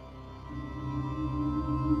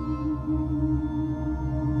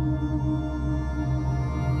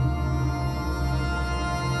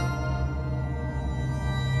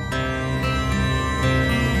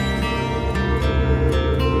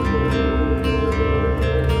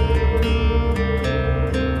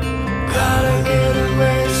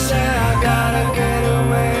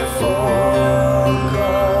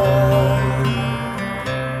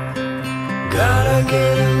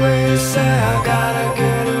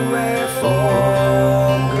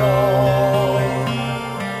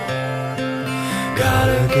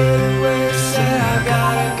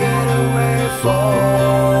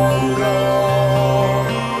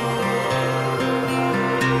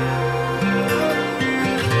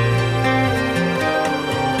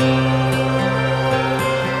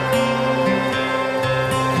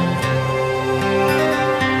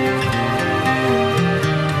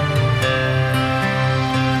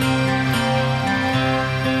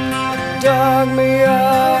 Dug me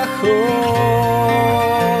a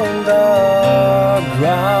hole in the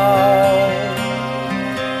ground,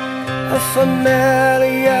 a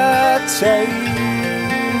familiar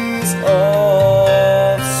taste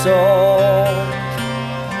of salt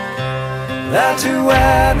that to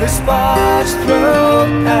where this parched throat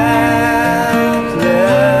and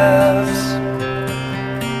lips,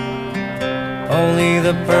 only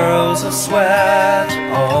the pearls of sweat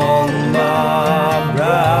on my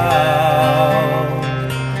brow.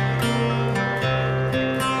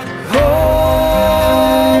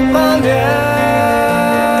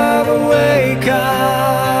 Never wake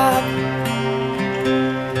up.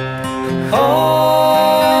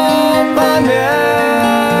 Hope I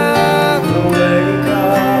never wake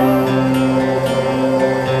up.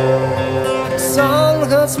 Sun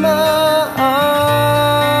hurts my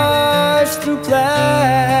eyes through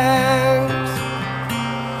planks,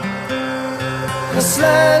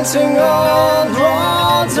 slanting on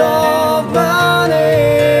rods of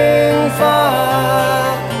burning fire.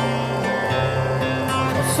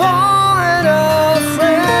 And a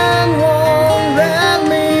friend won't let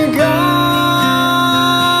me go.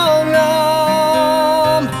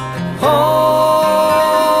 Numb.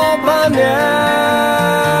 Hope I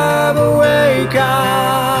never wake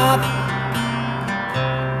up.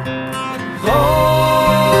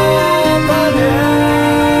 Hope I never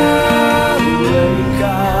wake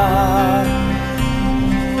up.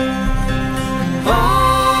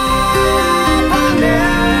 Hope I never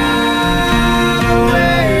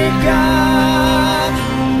wake up.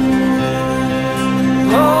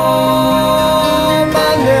 Hope I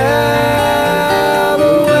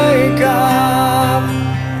never wake up.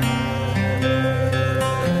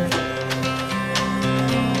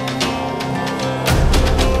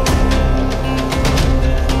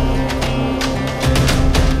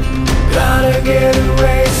 Gotta get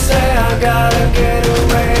away, say I gotta get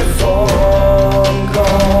away from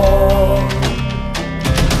God.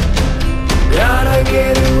 Gotta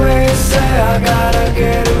get away, say I gotta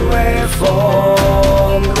get away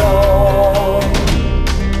from God.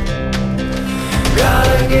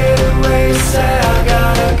 Gotta get away, say I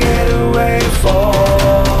gotta get away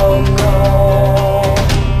from God.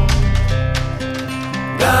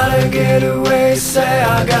 Gotta get away, say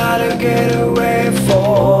I gotta get away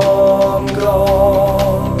from God.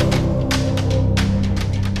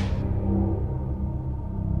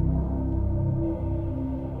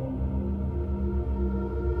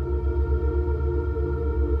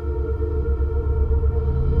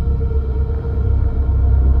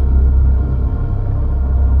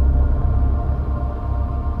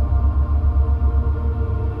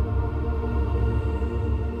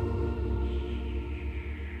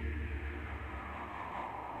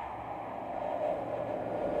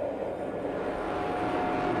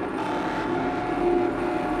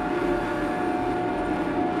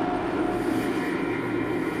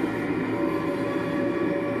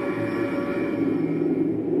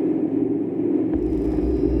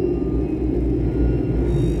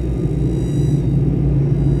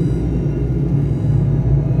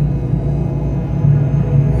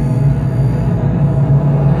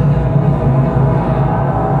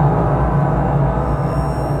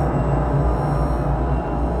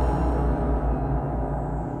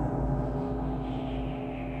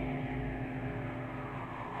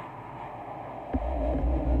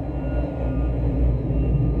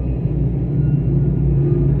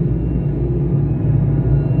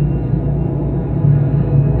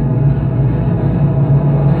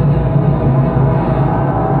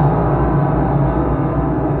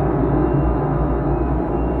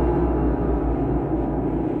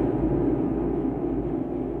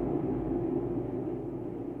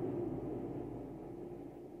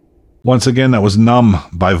 Once again, that was Numb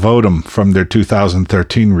by Vodem from their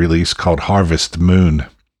 2013 release called Harvest Moon.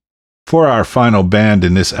 For our final band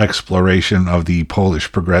in this exploration of the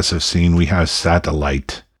Polish progressive scene, we have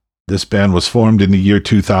Satellite. This band was formed in the year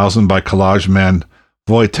 2000 by collage man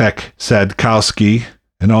Wojtek Sadkowski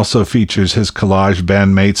and also features his collage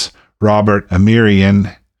bandmates Robert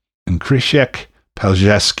Amirian and Krzysiek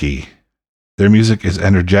Peljeski. Their music is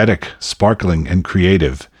energetic, sparkling, and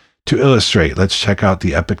creative. To illustrate, let's check out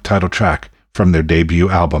the epic title track from their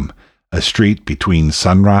debut album, A Street Between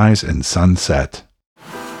Sunrise and Sunset.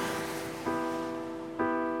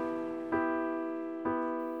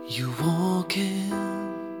 You walk in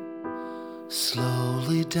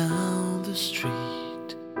slowly down the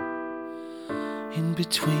street, in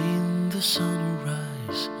between the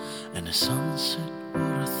sunrise and the sunset, what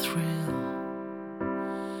a thrill.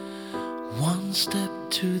 One step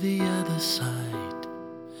to the other side,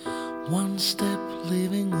 one step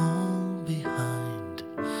leaving all behind,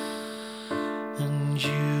 and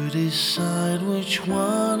you decide which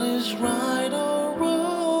one is right or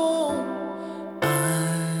wrong.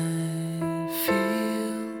 I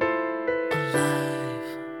feel alive.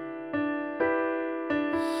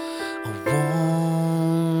 I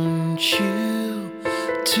want you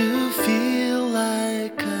to feel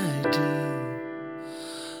like I do.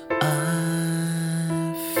 I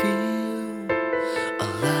feel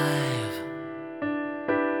alive.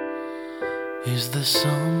 Is there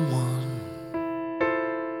someone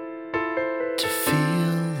to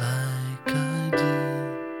feel like I do?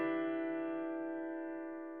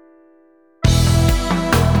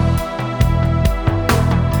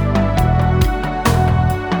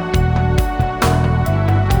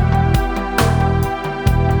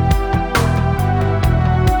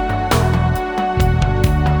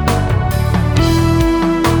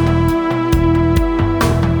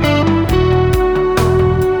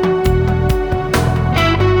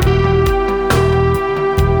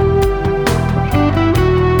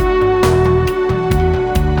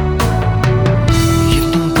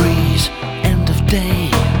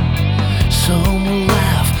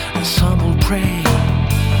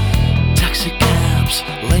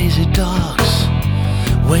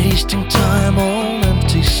 Wasting time on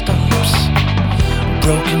empty stops,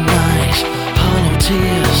 broken nights, hollow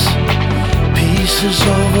tears, pieces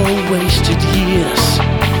of all wasted years.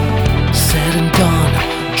 Said and done,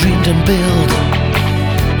 dreamed and built,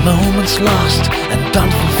 moments lost and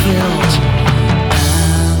unfulfilled.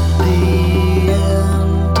 At the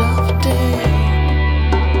end of day,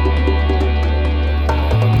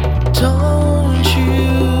 don't you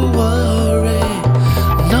worry,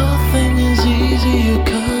 nothing is easy. You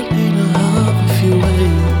cut in half if you wait.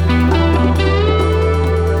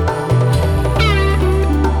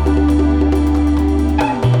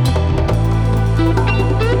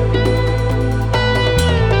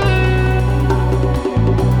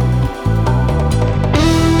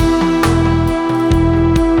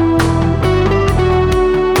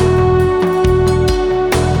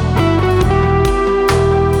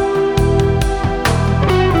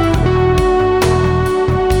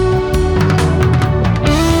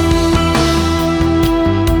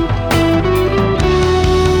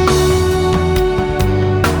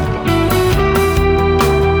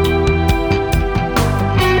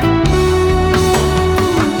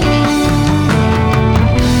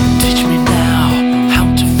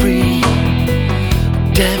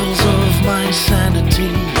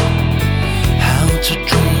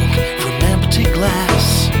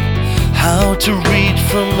 To read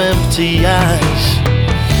from empty eyes.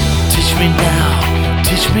 Teach me now,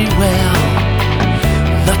 teach me well,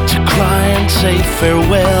 not to cry and say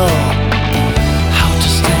farewell. How to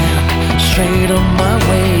stand straight on my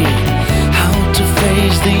way, how to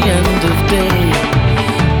face the end of day.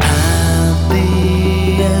 At the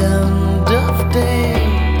end of day,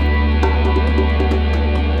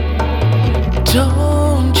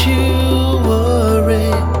 don't you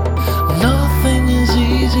worry, nothing is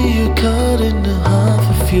easy. You cut into half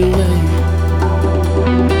if you wait.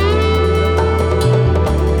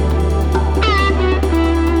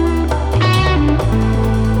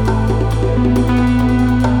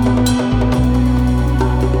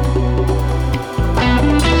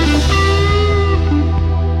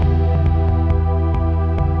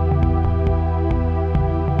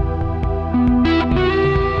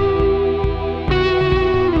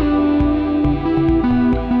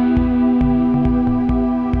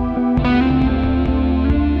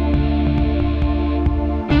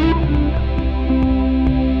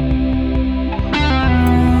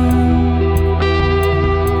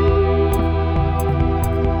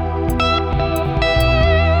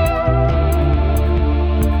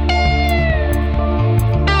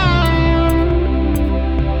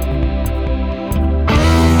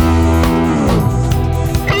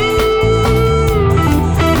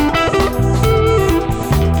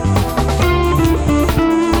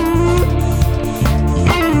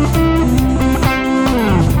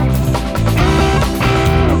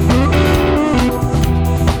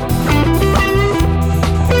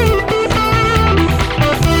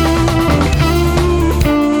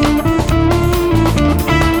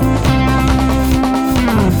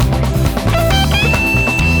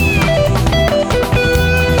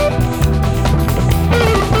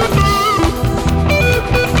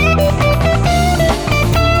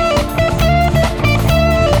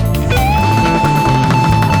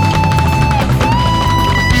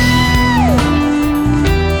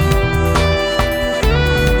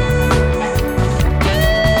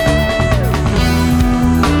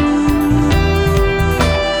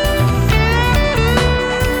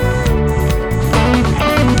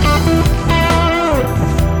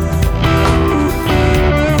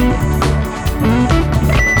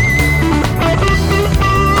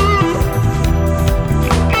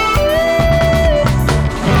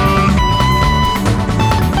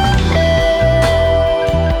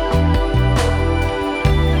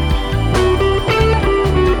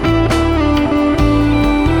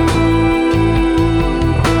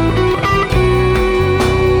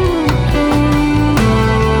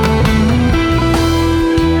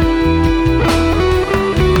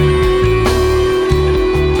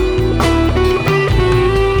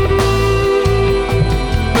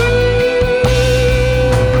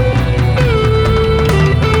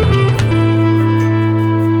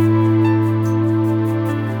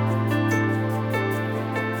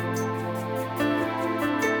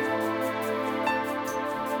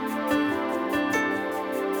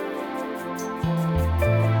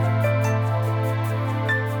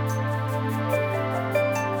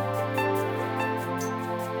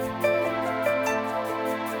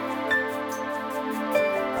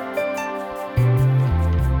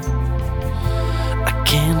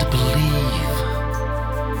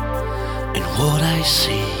 I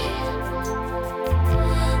see.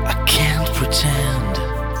 I can't pretend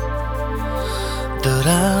that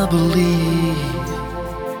I believe.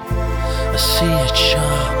 I see it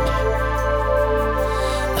sharp,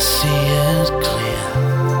 I see it clear.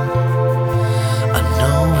 I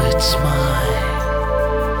know it's my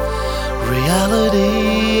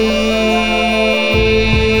reality.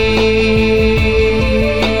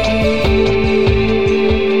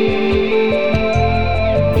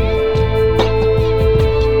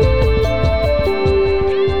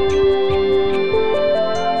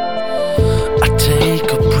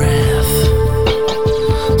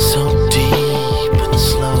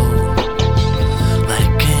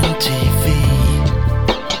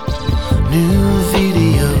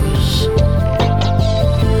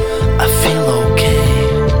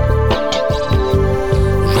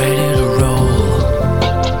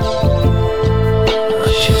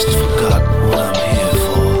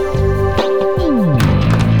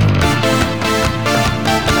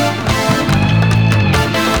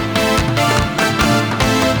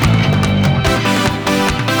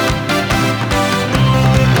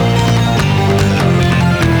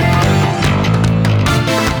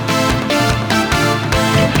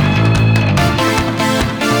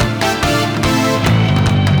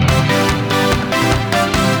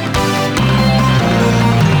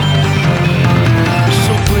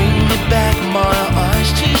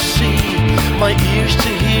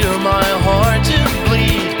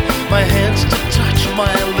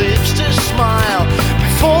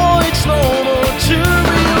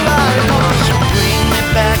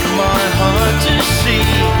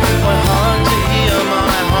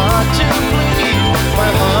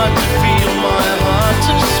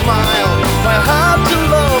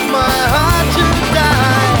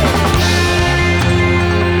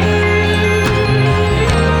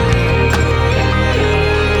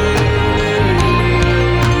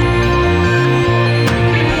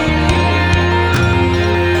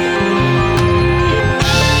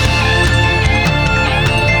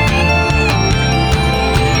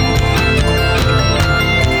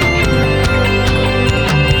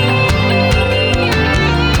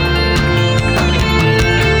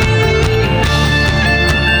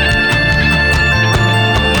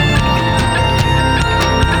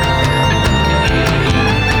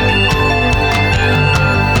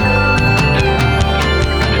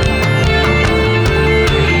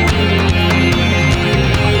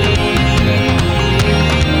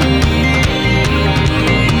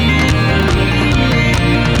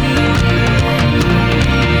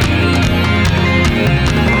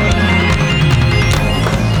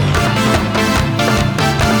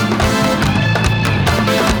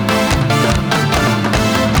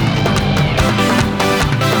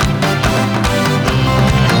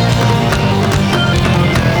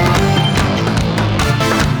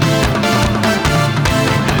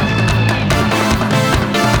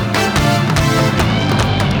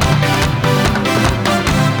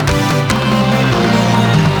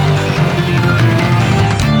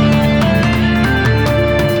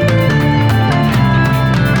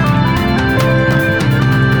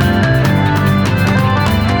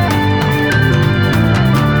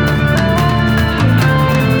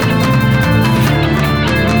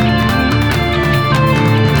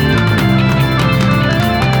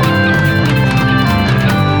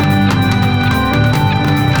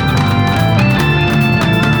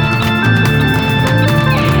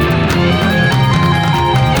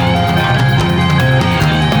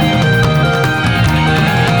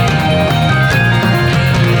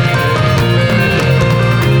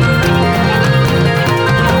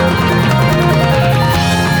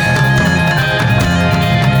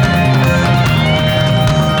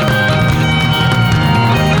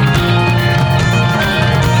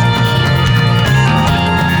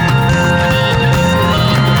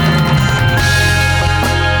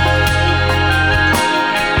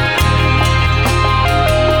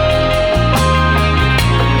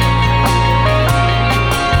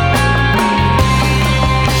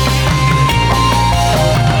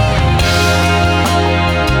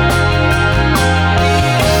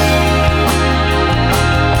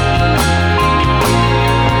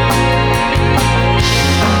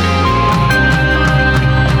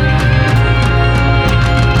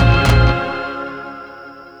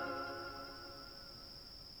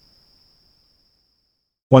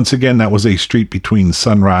 Once again, that was A Street Between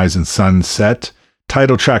Sunrise and Sunset,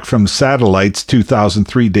 title track from Satellite's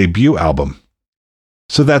 2003 debut album.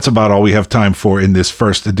 So that's about all we have time for in this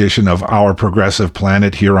first edition of Our Progressive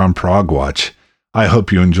Planet here on Prog Watch. I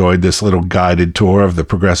hope you enjoyed this little guided tour of the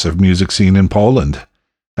progressive music scene in Poland.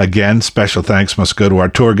 Again, special thanks must go to our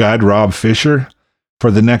tour guide, Rob Fisher. For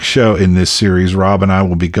the next show in this series, Rob and I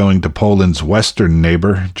will be going to Poland's western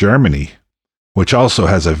neighbor, Germany, which also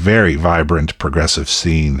has a very vibrant progressive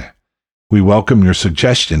scene. We welcome your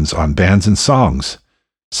suggestions on bands and songs.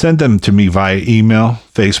 Send them to me via email,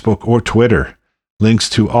 Facebook, or Twitter. Links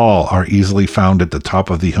to all are easily found at the top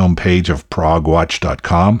of the homepage of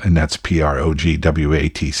progwatch.com, and that's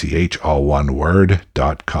PROGWATCH, all one word,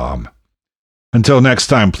 .com. Until next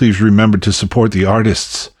time, please remember to support the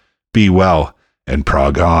artists. Be well, and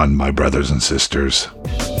prog on, my brothers and sisters.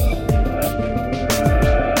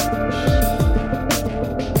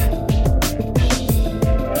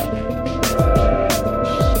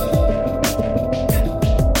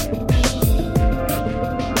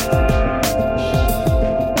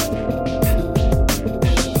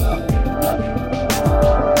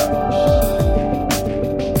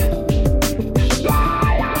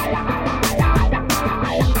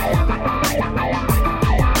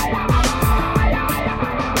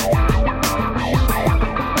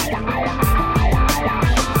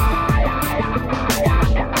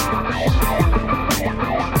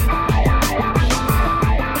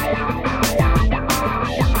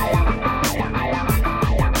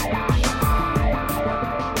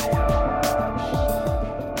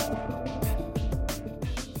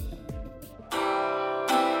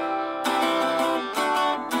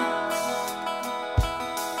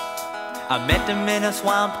 I met him in a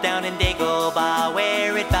swamp down in Dagobah,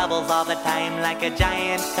 where it bubbles all the time like a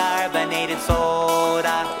giant carbonated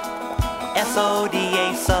soda.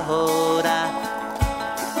 S-O-D-A soda.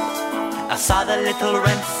 I saw the little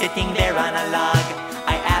runt sitting there on a log.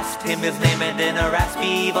 I asked him his name, and in a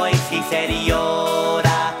raspy voice he said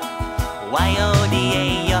Yoda.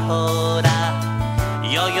 Y-O-D-A Yoda.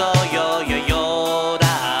 Yo-yo-yo-yo-yo.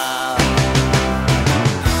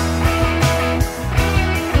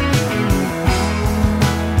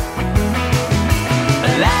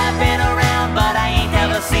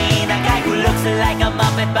 Like a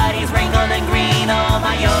Muppet, but he's wrinkled and green. Oh,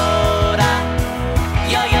 my Yoda.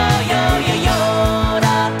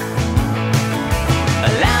 Yo-yo-yo-yo-Yoda.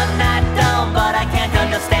 Well, I'm not dumb, but I can't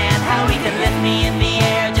understand how he can lift me in the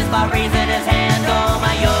air just by raising his hand. Oh,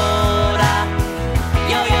 my Yoda.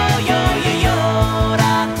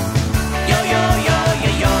 Yo-yo-yo-yo-Yoda.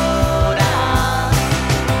 Yo-yo-yo-yo-Yoda.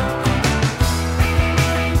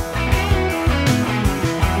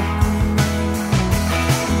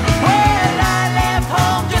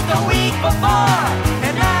 Before,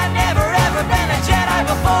 and I've never ever been a Jedi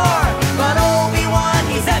before. But Obi-Wan,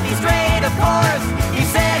 he set me straight, of course. He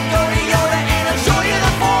said, go to Yoda and he'll show you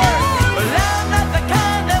the Force. Well, I'm not the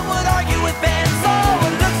kind that would argue with Ben, so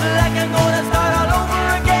it looks like I'm gonna start all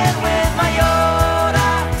over again with my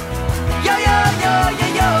Yoda.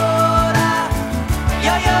 Yo-yo-yo-yo-Yoda.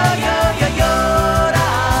 Yo-yo-yo-yo-Yoda.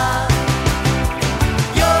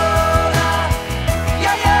 Yoda.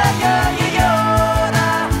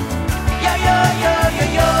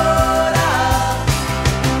 Yo-yo-yo-yo-Yoda.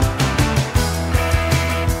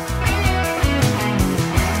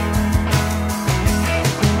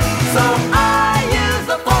 So I use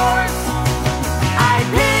the Force. I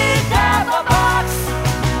picked up a box.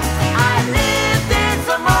 I lifted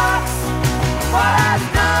some rocks while I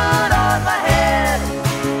stood on my head.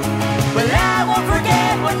 Well, I won't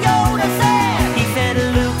forget what Yoda said. He said,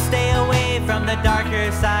 Luke, stay away from the darker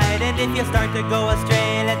side, and if you start to go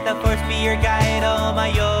astray, let the Force be your guide. Oh, my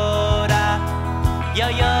Yoda.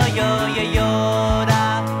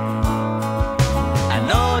 Yo-yo-yo-yo-Yoda. I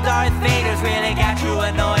know Darth Vader's really got you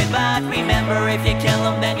annoyed, but remember, if you kill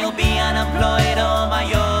him, then you'll be unemployed. Oh, my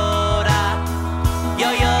Yoda.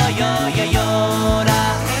 Yo-yo-yo-yo-Yoda.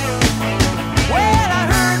 Well, I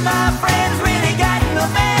heard my friends really got in a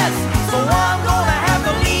mess, so I'm gonna have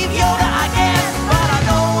to leave Yoda, I guess. But I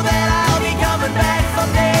know that I'll be coming back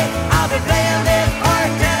someday. I'll be playing this part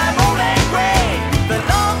till I'm old and gray. The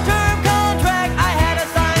long-term contract I had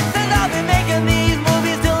assigned says I'll be making these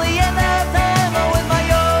movies till the end of time. Oh, with my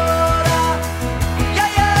Yoda.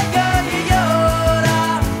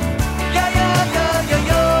 Yo-yo-yo-yo-Yoda.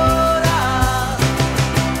 Yo-yo-yo-yo-Yoda.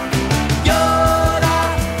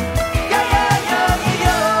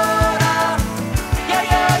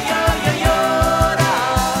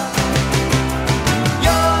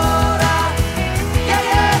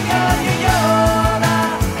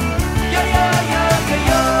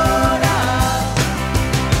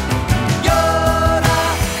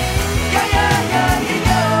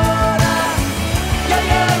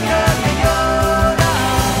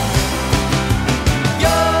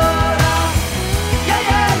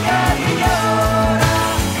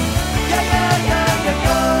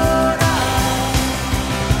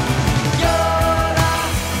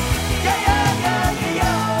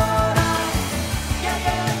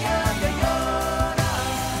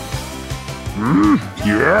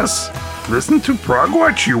 Yes. Listen to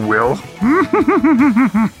Progwatch, you will.